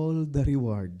 All the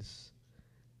rewards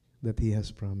that He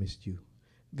has promised you.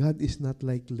 God is not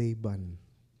like Laban.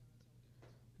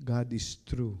 God is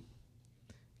true.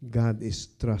 God is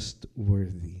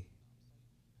trustworthy.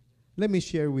 Let me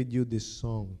share with you this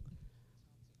song.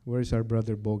 Where is our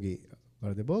brother Bogie?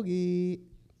 Brother Bogie.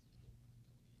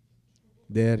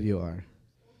 There you are.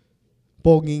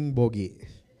 Poging Bogie.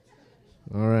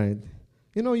 All right.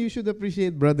 You should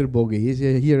appreciate Brother Bogie. He's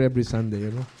here every Sunday,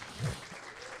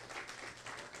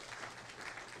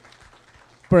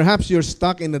 Perhaps you're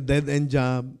stuck in a dead-end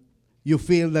job. You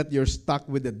feel that you're stuck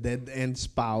with a dead-end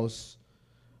spouse.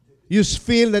 You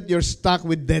feel that you're stuck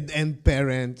with dead-end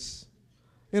parents.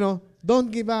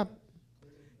 Don't give up.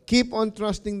 Keep on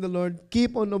trusting the Lord.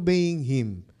 Keep on obeying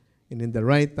Him. And in the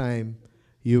right time,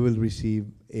 you will receive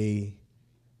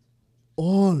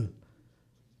all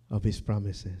of His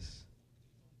promises.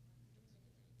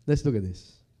 Let's look at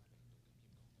this.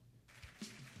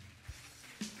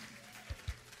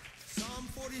 Psalm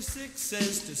 46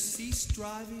 says to cease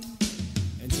striving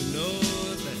and to know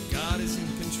that God is in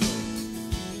control.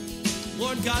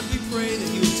 Lord God, we pray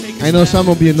that you will take us I know some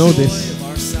of you know joy this. of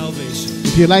our salvation.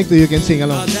 If you like to, you can sing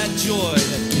along. God, that joy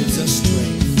that gives us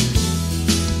strength.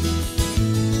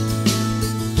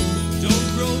 Don't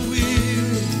grow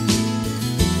weary.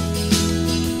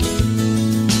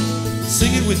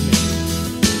 Sing it with me.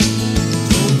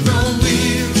 Don't grow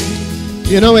weary.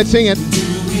 You know it, sing it.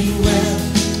 Doing well.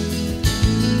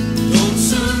 Don't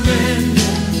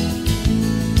surrender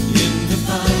in the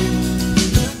fight.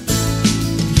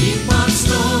 Keep on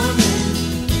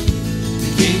storming the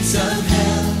gates of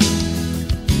hell.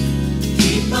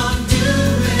 Keep on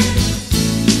doing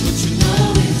what you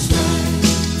know is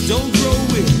right. Don't grow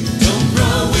weary. Don't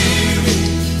grow weary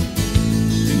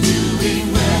in doing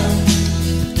well.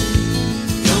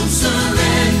 Don't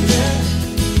surrender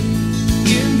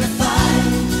in the fight.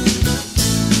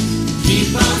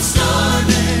 Keep on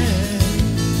storming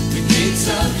the gates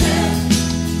of hell.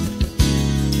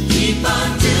 Keep on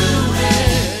doing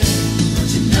what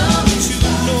you know is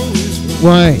right.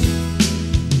 Why?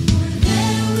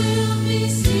 There will be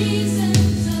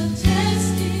seasons of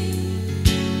testing,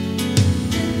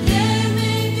 and there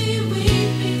may be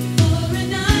weeping for a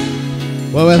night,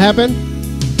 What will happen?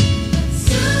 but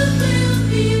soon we'll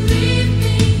be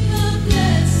reaping the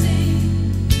blessing.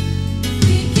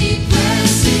 We keep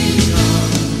pressing on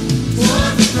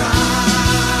Toward the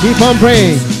prize. Keep on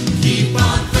praying. Keep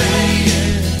on praying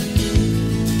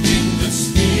in the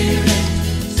Spirit.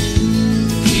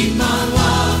 Keep on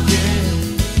walking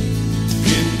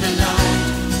in the light.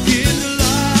 In the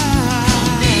light.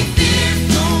 Don't be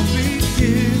fearful. Don't be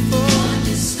fearful. or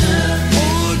discouraged.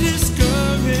 Or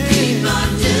discouraged. Keep on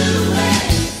doing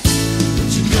What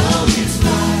you know is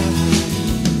right.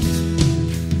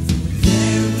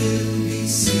 There will be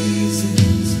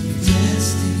seasons of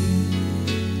testing.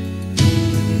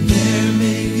 There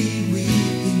may be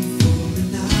weeping for a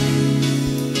night.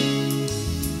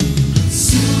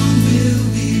 Soon we'll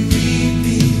be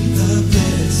reaping the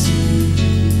blessing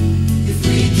if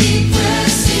we keep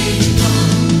pressing on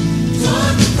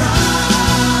toward the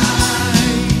prize.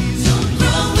 Don't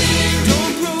grow weary.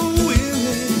 Don't grow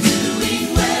weary. doing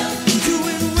well.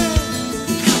 Doing well.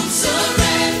 Don't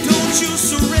surrender. Don't you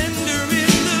surrender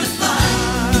in the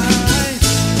fight.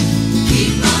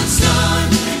 Keep on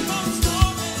storming Keep on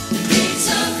storming the gates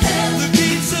of hell. the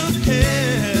gates of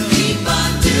hell. Keep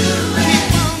on doing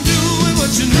Keep on doing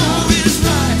what you know is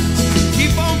right.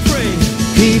 Keep on praying.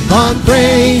 Keep on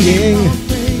praying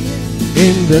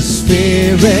in the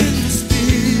Spirit.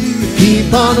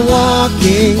 Keep on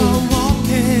walking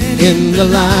in the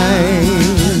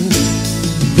light.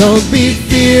 Don't be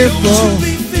fearful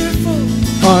Be fearful.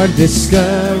 or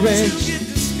discouraged. Get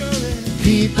discouraged.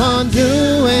 Keep on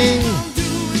doing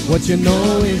what you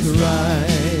know is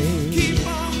right. Keep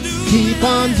on doing. Keep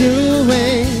on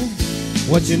doing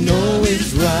what you know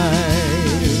is right.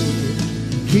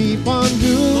 Keep on Lord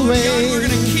God, we're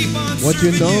doing gonna keep on what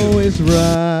you serving know you. is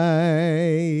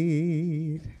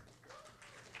right.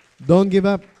 Don't give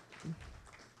up.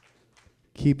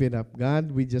 Keep it up.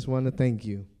 God, we just want to thank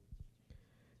you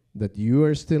that you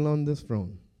are still on the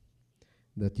throne,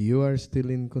 that you are still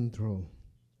in control,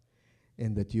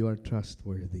 and that you are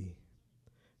trustworthy.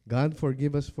 God,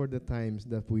 forgive us for the times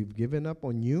that we've given up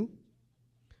on you,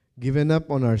 given up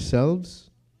on ourselves,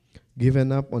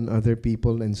 given up on other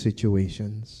people and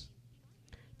situations.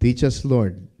 Teach us,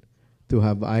 Lord, to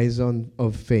have eyes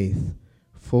of faith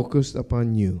focused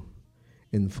upon you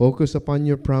and focus upon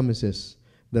your promises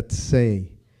that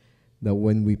say that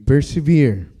when we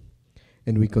persevere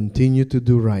and we continue to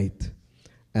do right,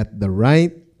 at the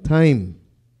right time,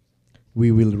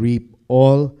 we will reap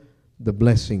all the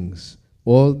blessings,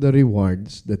 all the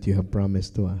rewards that you have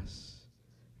promised to us.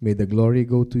 May the glory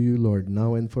go to you, Lord,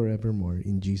 now and forevermore.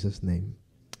 In Jesus' name,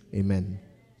 amen.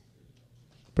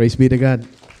 Praise be to God.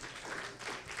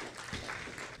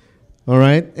 All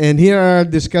right, and here are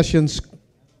discussion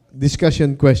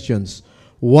questions.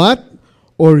 What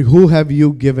or who have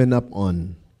you given up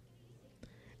on?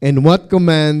 And what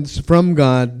commands from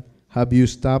God have you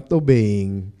stopped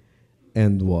obeying,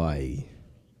 and why?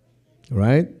 All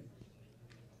right?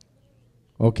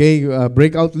 Okay,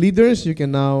 breakout leaders, you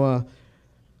can now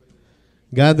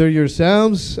gather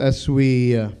yourselves as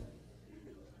we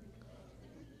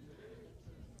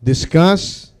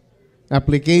discuss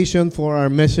application for our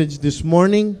message this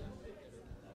morning.